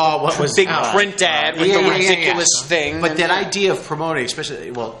and you got saw what was big out. print ad with the ridiculous thing. But that idea of promoting,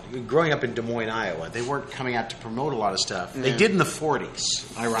 especially, growing up in Des Moines, Iowa, they weren't coming out to promote a lot of stuff. They did in the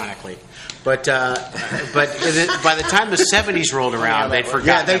 40s, ironically. But by the time the 70s rolled around, they'd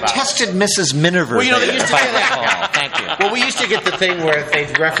forgotten they about it. tested Mrs. Miniver. Well, they used to do if I that. recall. Thank you. Well, we used to get the thing where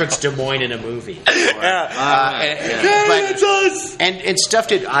they'd reference Des Moines in a movie. And stuff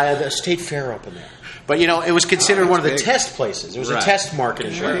did the State Fair up in there. But it was considered one of the test places. It was a test market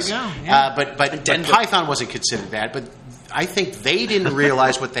in There you place. go. But Python wasn't considered that. But I think they didn't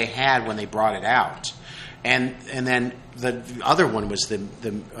realize what they had when they brought it out. And then the other one was the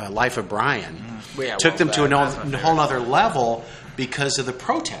Life of Brian. Took them to a whole other level because of the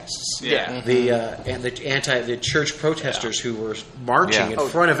protests. Yeah. The church protesters who were marching in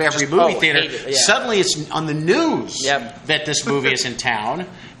front of every just- movie theater. hate it, yeah. Suddenly it's on the news Yep. that this movie is in town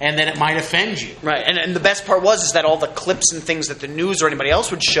and that it might offend you. Right, and the best part is that all the clips and things that the news or anybody else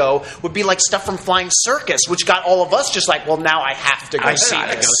would show would be like stuff from Flying Circus, which got all of us just like, well, now I have to go see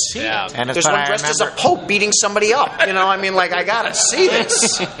this. Yeah. And it's There's what one I dressed as a remember. pope beating somebody up. I mean, like, I gotta see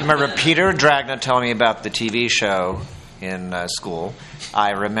this. Remember Peter Dragna telling me about the TV show in school.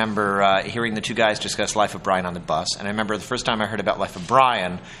 I remember hearing the two guys discuss Life of Brian on the bus, and I remember the first time I heard about Life of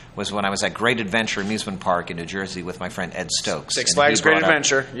Brian was when I was at Great Adventure Amusement Park in New Jersey with my friend Ed Stokes. Six Flags Great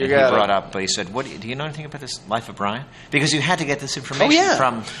Adventure. He brought up, he said, do you know anything about this Life of Brian? Because you had to get this information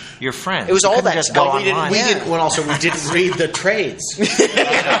from your friends. It was all that. Just go online. We didn't read the trades. But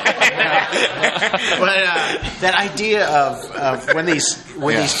that idea of when these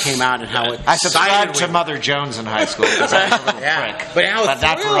came out and how it I subscribed to Mother Jones in high school because I was a little prick. But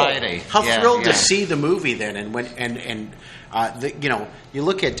that variety. How thrilled to see the movie then, and you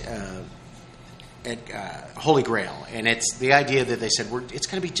look at Holy Grail, and it's the idea that they said it's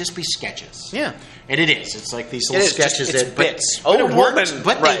going to just be sketches. Yeah, and it is. It's like these little sketches it's bits. But it worked.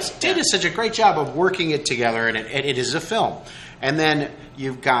 But they did such a great job of working it together, and it is a film. And then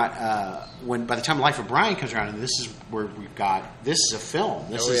you've got by the time Life of Brian comes around, and this is where this is a film.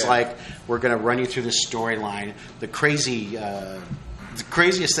 This is like we're going to run you through this storyline. The craziest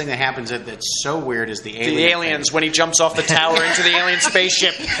thing that happens that's so weird is the aliens when he jumps off the tower into the alien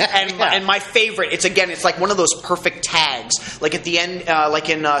spaceship. And my favorite, it's like one of those perfect tags. Like at the end, like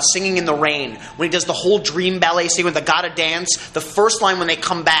in Singing in the Rain, when he does the whole dream ballet sequence, the gotta dance, the first line when they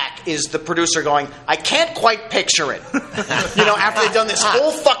come back is the producer going, I can't quite picture it. After they've done this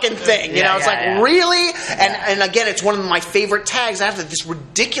whole fucking thing. Really? And again, it's one of my favorite tags. After this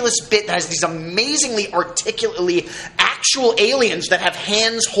ridiculous bit that has these amazingly articulately actual aliens that have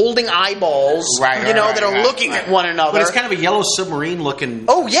hands holding eyeballs, that are looking at one another. But it's kind of a Yellow Submarine looking.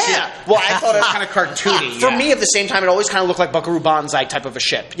 Oh yeah. Ship. Well, I thought it was kind of cartoony. For me, at the same time, it always kind of looked like Buckaroo Banzai type of a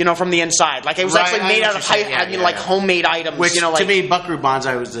ship. From the inside, like it was actually made out of homemade items. Which to me, Buckaroo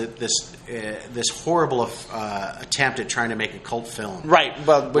Banzai was this horrible attempt at trying to make a cult film. Right.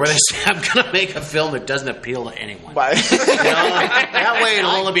 Well, where they say, I'm going to make a film that doesn't appeal to anyone. That way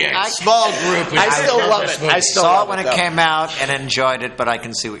it'll only be a small group. I still love it. I still saw it when it came out and enjoyed it, but I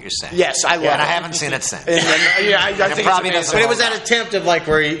can see what you're saying. Yes, I love it. And I haven't seen it since. I think probably it's but it was that attempt of like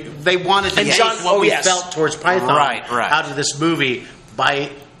where they wanted to take what we felt towards Python out of this movie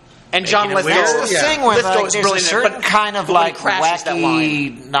by. And John Lithgow. That's the thing with there's a certain kind of like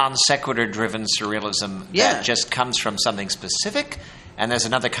wacky, non sequitur driven surrealism that just comes from something specific, and there's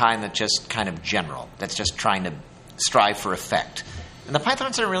another kind that just kind of general, that's just trying to strive for effect. And the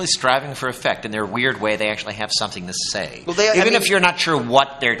Pythons are really striving for effect. In their weird way, they actually have something to say. Well, even if you're not sure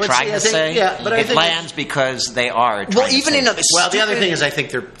what they're trying to say, it lands because they are trying to say. The other thing is I think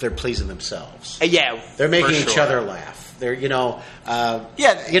they're pleasing themselves. They're making each other laugh. They're, you know what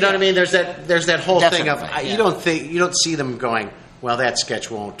I mean. There's that whole thing of you don't see them going, well, that sketch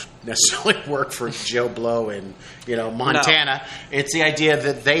won't necessarily work for Joe Blow in Montana. No. It's the idea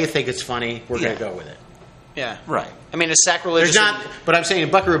that they think it's funny. We're going to go with it. Yeah, right. I mean, it's sacrilegious. But I'm saying in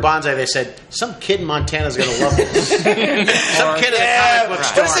Buckaroo Banzai, they said some kid in Montana is going to love this. Some kid at a comic book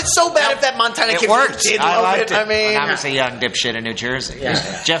store. But is it so bad if that Montana kid worked? Did I love liked it? I mean, when I was a young dipshit in New Jersey.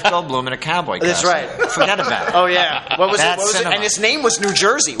 Yeah. Jeff Goldblum in a cowboy costume. That's right. Forget about it. Oh yeah. What was it? And his name was New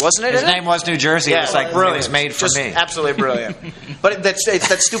Jersey, wasn't it? His name was New Jersey. It was like brilliant. It was made for me. Absolutely brilliant. But it's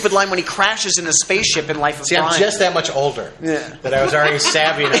that stupid line when he crashes in the spaceship in Life of Brian. I'm just that much older that I was already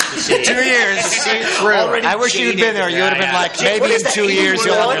savvy enough to see 2 years. I wish you'd been there. You would have been like, maybe in 2 years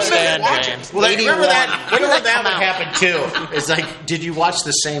you'll understand, James. Well, remember that would happen too. It's like, did you watch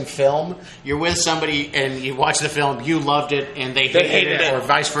the same film? You're with somebody and you watch the film, you loved it, and they hated it, or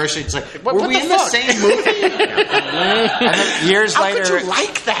vice versa. It's like, were we in the same movie? And then years later, could you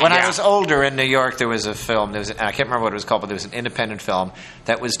like that? When I was older in New York, there was a film. I can't remember what it was called, but there was an independent film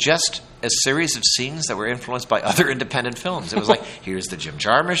that was just a series of scenes that were influenced by other independent films. It was like, here's the Jim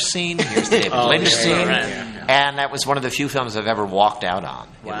Jarmusch scene, here's the David Lynch scene, and that was one of the few films I've ever walked out on.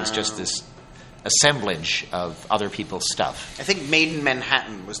 Wow. It was just this assemblage of other people's stuff. I think Made in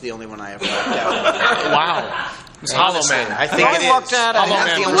Manhattan was the only one I ever walked out. Wow. It's Hollow Man. I think it is. Walked out. What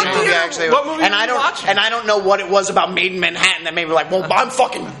movie and I don't know what it was about Made in Manhattan that made me like, well, I'm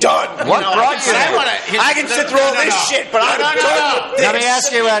fucking done. What brought you there? I can sit through all this shit, but I'm done. Let me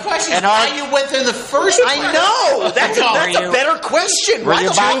ask you why you went there the first time. I know. That's a better question. Were you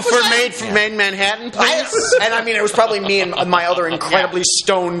two for Made in Manhattan, please? And I mean, it was probably me and my other incredibly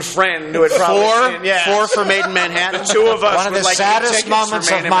stoned friend who had probably four for Made in Manhattan. Two of us. One of the saddest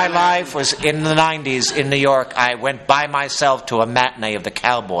moments of my life was in the 90s in New York. I went by myself to a matinee of The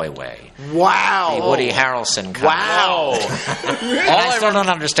Cowboy Way. Wow. The Woody Harrelson comedy. Wow. I still don't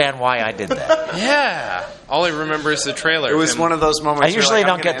undered why I did that. Yeah. All I remember is the trailer. It was one of those moments. I usually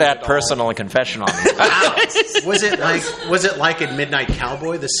don't get that personal and confessional on these. Was it like in Midnight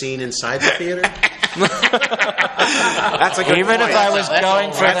Cowboy, the scene inside the theater? That's a good Even point. if I was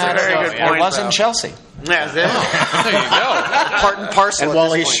going for that, very good point, it was in Chelsea. Yeah, There you go. part and parcel. And at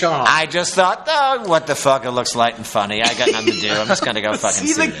Wally this point. Shaw. I just thought, oh, what the fuck? It looks light and funny. I got nothing to do. I'm just going to go fucking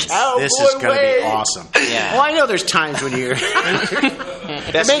see this. This is going to be awesome. Yeah. Well, I know there's times when you're.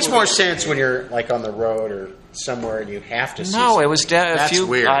 It makes more sense when you're like on the road or somewhere and you have to see. No, something. it was a That's few.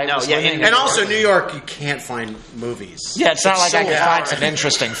 weird. I No, was yeah, living- And also, New York, you can't find movies. yeah, it's not like I so could hard. find some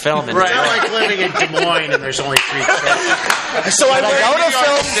interesting film in It's there. not like living in Des Moines and there's only 3 shows. So I But I go to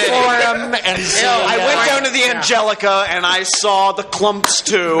Film Forum and see. I went down to the Angelica and I saw the Clumps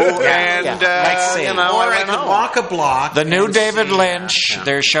too, and Let's see. you know, Or I I went could home. walk a block. The new and David see, Lynch. yeah.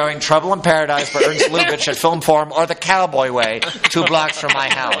 They're showing Trouble in Paradise by Ernst Lubitsch at Film Forum, or The Cowboy Way, 2 blocks from my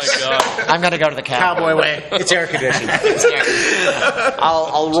house. I'm going to go to the Cowboy Way. It's air conditioned.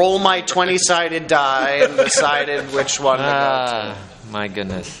 I'll roll my 20-sided die and decided which one to go My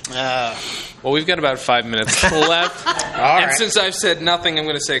goodness. to. Well, we've got about 5 minutes left. And right. since I've said nothing, I'm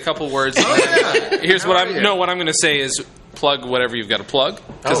going to say a couple words. Here's what I'm. No, what I'm going to say is plug whatever you've got to plug.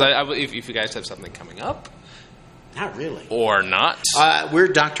 Because if you guys have something coming up Not really. or not, We're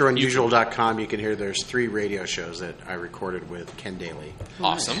DrUnusual.com. You can hear there's 3 radio shows that I recorded with Ken Daly.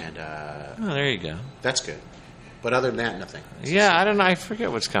 awesome. And Oh, there you go. that's good. But other than that, nothing. Yeah, I don't know. I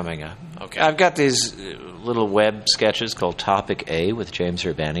forget what's coming up. Okay. I've got these little web sketches called Topic A with James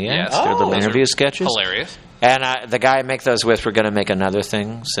Urbaniak. Yes. They're little Those are interview sketches. Hilarious. And the guy I make those with, we're going to make another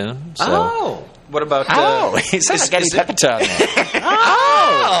thing soon. So. What about? He sounds like Eddie Pepitone.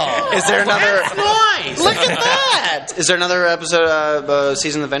 Is there another? Nice. Look at that! Is there another episode,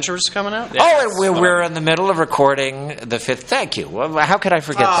 season of Adventures coming out? Oh, and we're in the middle of recording the 5th. Thank you. Well, how could I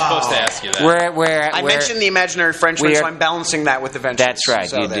forget I was that? supposed to ask you that. I mentioned the imaginary Frenchman, we so are- I'm balancing that with Adventures. That's right.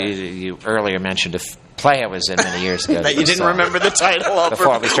 So there. You earlier mentioned a play I was in many years ago. That you didn't So, remember the title of.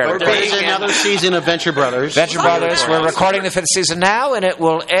 before we started recording. There's another season of Venture Brothers. Venture Brothers. We're recording the 5th season now, and it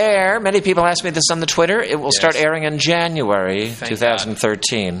will air. Many people ask me this on the Twitter. It will start airing in January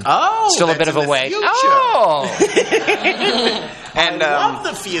 2013. Oh, Still a that's bit of in a the wait. future. Oh, And Love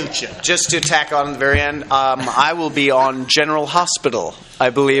the future. just to tack on at the very end, I will be on General Hospital, I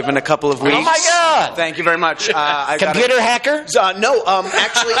believe, in a couple of weeks. oh my God! Thank you very much. I got Computer hacker. no,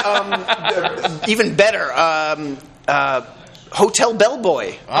 actually, even better. Hotel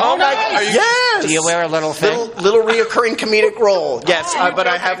Bellboy. Oh my God! Yes. Do you wear a little thing? Little reoccurring comedic role. Yes, but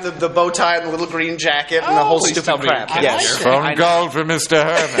I have the bow tie and the little green jacket and the whole please tell stupid me crap. you can Yes. hear. Phone call for Mr.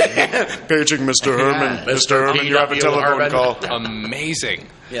 Herman. Paging Mr. Herman. Mr. Herman, you have a telephone call. Amazing.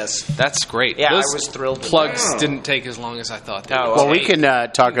 Yes. That's great. Yeah, Those I was thrilled. Plugs didn't take as long as I thought they would. Well, we take.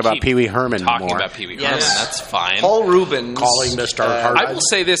 can talk about Keep Pee Wee Herman talking more. about Pee Wee Yes. Herman. That's fine. Paul Rubens. Calling Mr. Herman. I will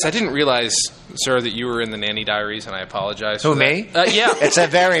say this: I didn't realize, sir, that you were in the Nanny Diaries, and I apologize. Who, for that. me? Yeah, It's a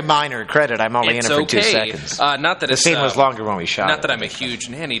very minor credit. I'm only it's in it for okay. 2 seconds. Not that The it's, scene was longer when we shot Not it. that I'm a huge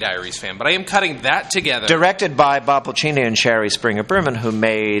Nanny Diaries fan, but I am cutting that together. Directed by Bob Pulcini and Sherry Springer Berman, who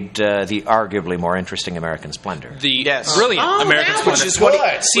made the arguably more interesting American Splendor. The Yes. brilliant American that Splendor. was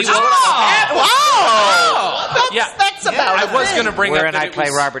good. See, Wow! yeah, That's about I was going to bring Wherein up that I it play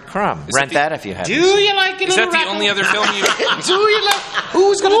was- Robert Crumb. Rent that if you have. Do you like it? Is that the only other film you? Do you like?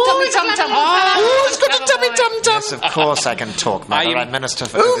 Who's gonna tell me tum tum? Who's gonna tell me tum tum? Yes, of course I can talk, Mother. I- I'm Minister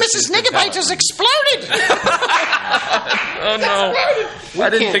for Ooh, Overseas Mrs. Niggerbite has exploded. Oh no! I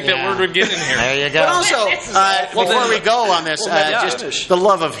didn't think that word would get in here. There you go. But also, before we go on this, yeah. just the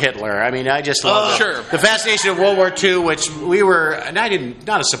love of Hitler. I mean, I just love sure. the fascination of World War II, which we were, and I didn't,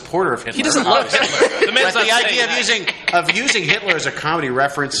 not a supporter of Hitler. He doesn't love Hitler. The man's But not the idea saying of using Hitler as a comedy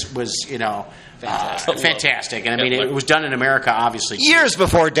reference was, fantastic. And I mean, it was done in America, obviously. Years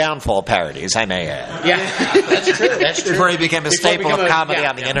before Downfall parodies, I may add. Yeah, that's true. That's true. Before he became a Before he staple became of a- comedy yeah,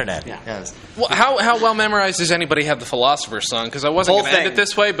 on the yeah, internet. yeah. Yes. Well, how well memorized does anybody have the Philosopher's Song? Because I wasn't Whole going to end thing. it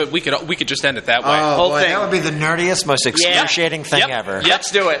this way, but we could just end it that way. Oh, Whole boy, thing. That would be the nerdiest, most excruciating thing Yep. ever. Yep.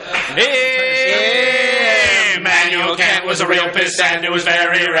 Let's do it. Immanuel Kant was a real piss and it was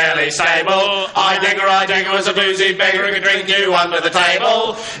very rarely stable. I digger was a boozy beggar who could drink you under the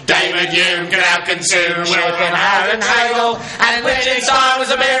table. David Hume could out-consume Schopenhauer and Hegel. And Wittgenstein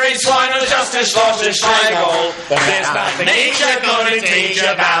was a merry swine who just as lost his Schlegel. There's nothing Nietzsche couldn't teach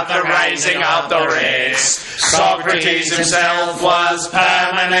about the raising of the wrist. Socrates himself was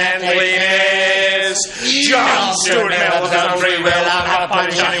permanently missed. John Stuart Mill was on free will, and half a pint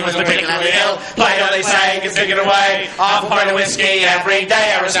of Johnny was particularly ill. Plato, they say, can stick it away. Half a pint of whiskey every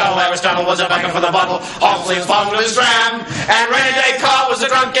day. Aristotle was a bucket for the bottle. Hoffley's bottle was dram. And René Descartes was a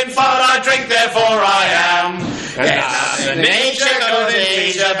drunken fart. I drink, therefore I am. Yes, nature could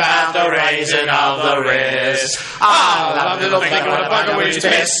teach about the raising of the wrist. Ah, love little finger on a bugger when he's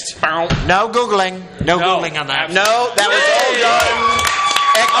pissed. No Googling. No Googling on that. No, that was all done.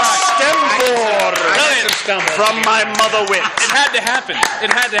 From my mother wit. It had to happen.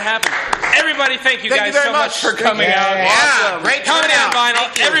 It had to happen. Everybody, thank you guys so much for coming out. Awesome. Great Comedy on turnout.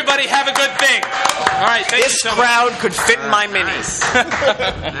 Vinyl. Everybody have a good thing. All right, thank This you so much. crowd could fit in my minis.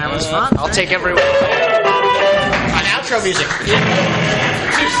 That was fun. I'll take everyone. An outro music.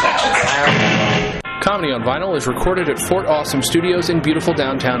 Comedy on Vinyl is recorded at Fort Awesome Studios in beautiful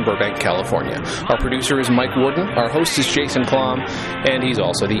downtown Burbank, California. Our producer is Mike Warden. Our host is Jason Klom, and he's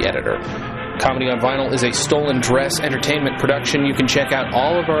also the editor. Comedy on Vinyl is a Stolen Dress entertainment production. You can check out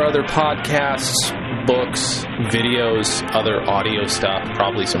all of our other podcasts, books, videos, other audio stuff,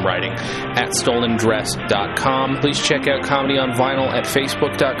 probably some writing, at stolendress.com. Please check out Comedy on Vinyl at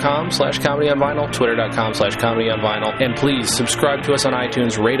facebook.com/Comedy on Vinyl, twitter.com/Comedy on Vinyl, and please subscribe to us on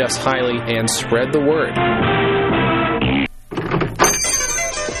iTunes, rate us highly, and spread the word.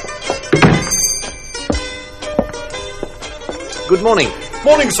 Good morning.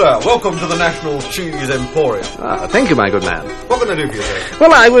 Morning, sir. Welcome to the National Cheese Emporium. Thank you, my good man. What can I do for you, sir?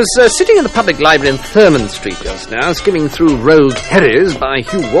 Well, I was sitting in the public library in Thurman Street just now, skimming through Rogue Herries by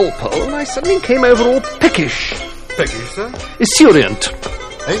Hugh Walpole, and I suddenly came over all peckish. Peckish, sir? Esurient.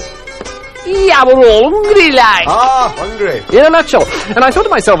 Eh? Yeah, we're all hungry like. Ah, hungry. In a nutshell. And I thought to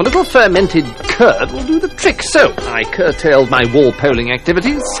myself, a little fermented curd will do the trick. So I curtailed my wall-polling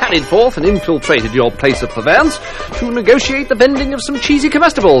activities, sallied forth and infiltrated your place of purveyance to negotiate the vending of some cheesy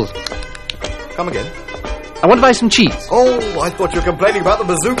comestibles. Come again. I want to buy some cheese. Oh, I thought you were complaining about the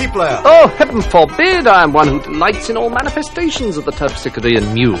bouzouki player. Oh, heaven forbid, I am one who delights in all manifestations of the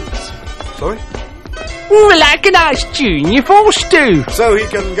terpsichorean muse. Sorry? Ooh, like a nice tune, you forced to. So he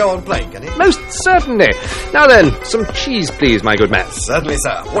can go on playing, can he? Most certainly. Now then, some cheese, please, my good man. Certainly,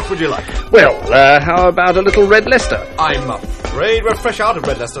 sir. What would you like? Well, how about a little red Leicester? I'm afraid we're fresh out of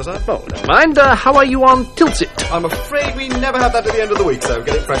Red Leicester, sir. Oh, never mind. How are you on Tilsit? I'm afraid we never have that at the end of the week, so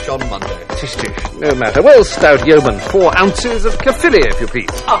get it fresh on Monday. Tish, tish. No matter. Well, stout yeoman, 4 ounces of kefiri, if you please.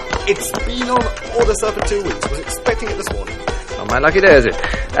 Ah, it's been on order, sir, for 2 weeks. Was expecting it this morning. Oh, my lucky day, is it?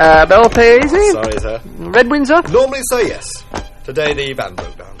 Bell Paisy? Sorry, sir. Red Windsor? Normally, sir, yes. Today the van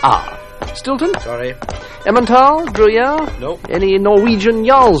broke down. Ah. Stilton? Sorry. Emmental? Gruyere? Nope. Any Norwegian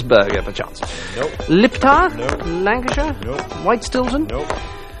Jarlsberger, perchance? Nope. Liptar? Nope. Lancashire? Nope. White Stilton? Nope.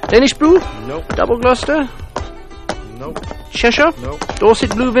 Danish Brew? Nope. Double Gloucester? Nope. Cheshire? Nope.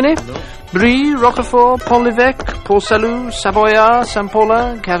 Dorset Blue Vinny? Nope. Brie, Roquefort, Pont l'Evêque, Port Salut, Savoyard,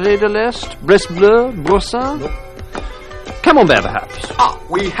 Saint-Paulin, Carré de l'Est, Brest Bleu, Boursin? Nope. Camembert, perhaps? Ah,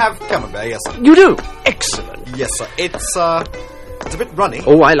 we have camembert, yes, sir. You do? Excellent. Yes, sir. It's a bit runny.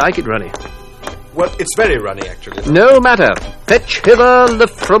 Oh, I like it runny. Well, it's very runny, actually. No matter. Fetch hither le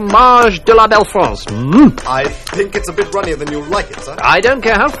fromage de la Belle France. I think it's a bit runnier than you'll like it, sir. I don't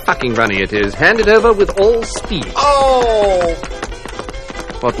care how fucking runny it is. Hand it over with all speed. Oh!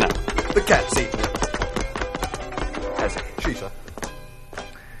 What now? The cat's eaten it. Has it? She, sir.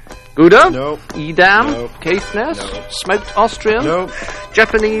 Gouda? No. Edam? No. Caithness? No. Smoked Austrian? No.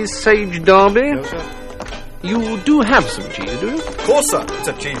 Japanese sage derby? No, sir. You do have some cheese, do you? Of course, sir. It's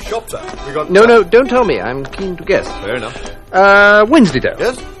a cheese shop, sir. We got... No, don't tell me. I'm keen to guess. Fair enough. Wednesday dough.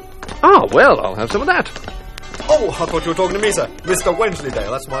 Yes? Ah, well, I'll have some of that. Oh, I thought you were talking to me, sir. Mr. Wensleydale,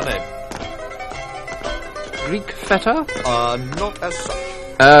 that's my name. Greek feta? Not as such.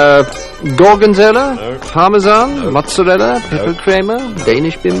 Gorgonzola? No. Parmesan? No. Mozzarella? Pepper creamer?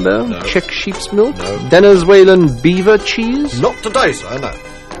 Danish bimbo? No. Czech sheep's milk? No. Venezuelan beaver cheese? Not today, sir, no.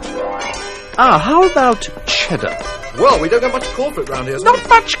 Ah, how about cheddar? Well, we don't get much call for it round here, sir. Not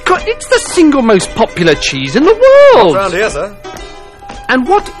much. It's the single most popular cheese in the world. Round here, sir. And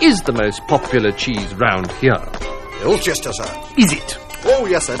what is the most popular cheese round here? Ilchester, sir. Is it? Oh,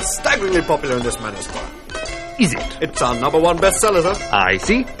 yes, sir. It's staggeringly popular in this manor square. Is it? It's our #1 bestseller, sir. I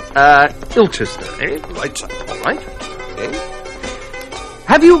see. Ilchester, eh? Right, sir. All right. Okay.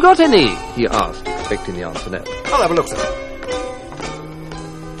 Have you got any? He asked, expecting the answer no. I'll have a look, sir.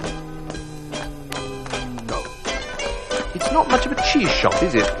 No. It's not much of a cheese shop,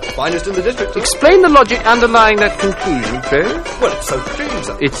 is it? Finest in the district, sir. Explain the logic underlying that conclusion, Trey. Well, it's so clean,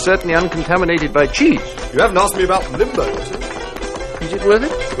 sir. It's certainly uncontaminated by cheese. You haven't asked me about Limburg, sir. Is it worth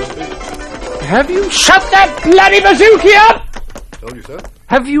it? Have you... Shut that bloody bazooki up! Told you, sir.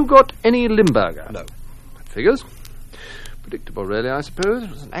 Have you got any Limburger? No. That figures. Predictable, really, I suppose.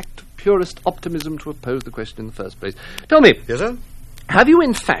 It was an act of purest optimism to have posed the question in the first place. Tell me, Yes, sir? have you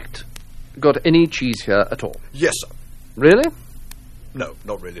in fact got any cheese here at all? Yes, sir. Really? No,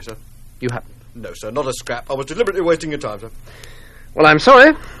 not really, sir. You haven't. No, sir, not a scrap. I was deliberately wasting your time, sir. Well, I'm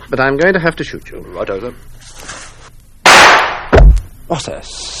sorry, but I'm going to have to shoot you. Righto, sir. What a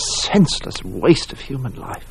senseless waste of human life.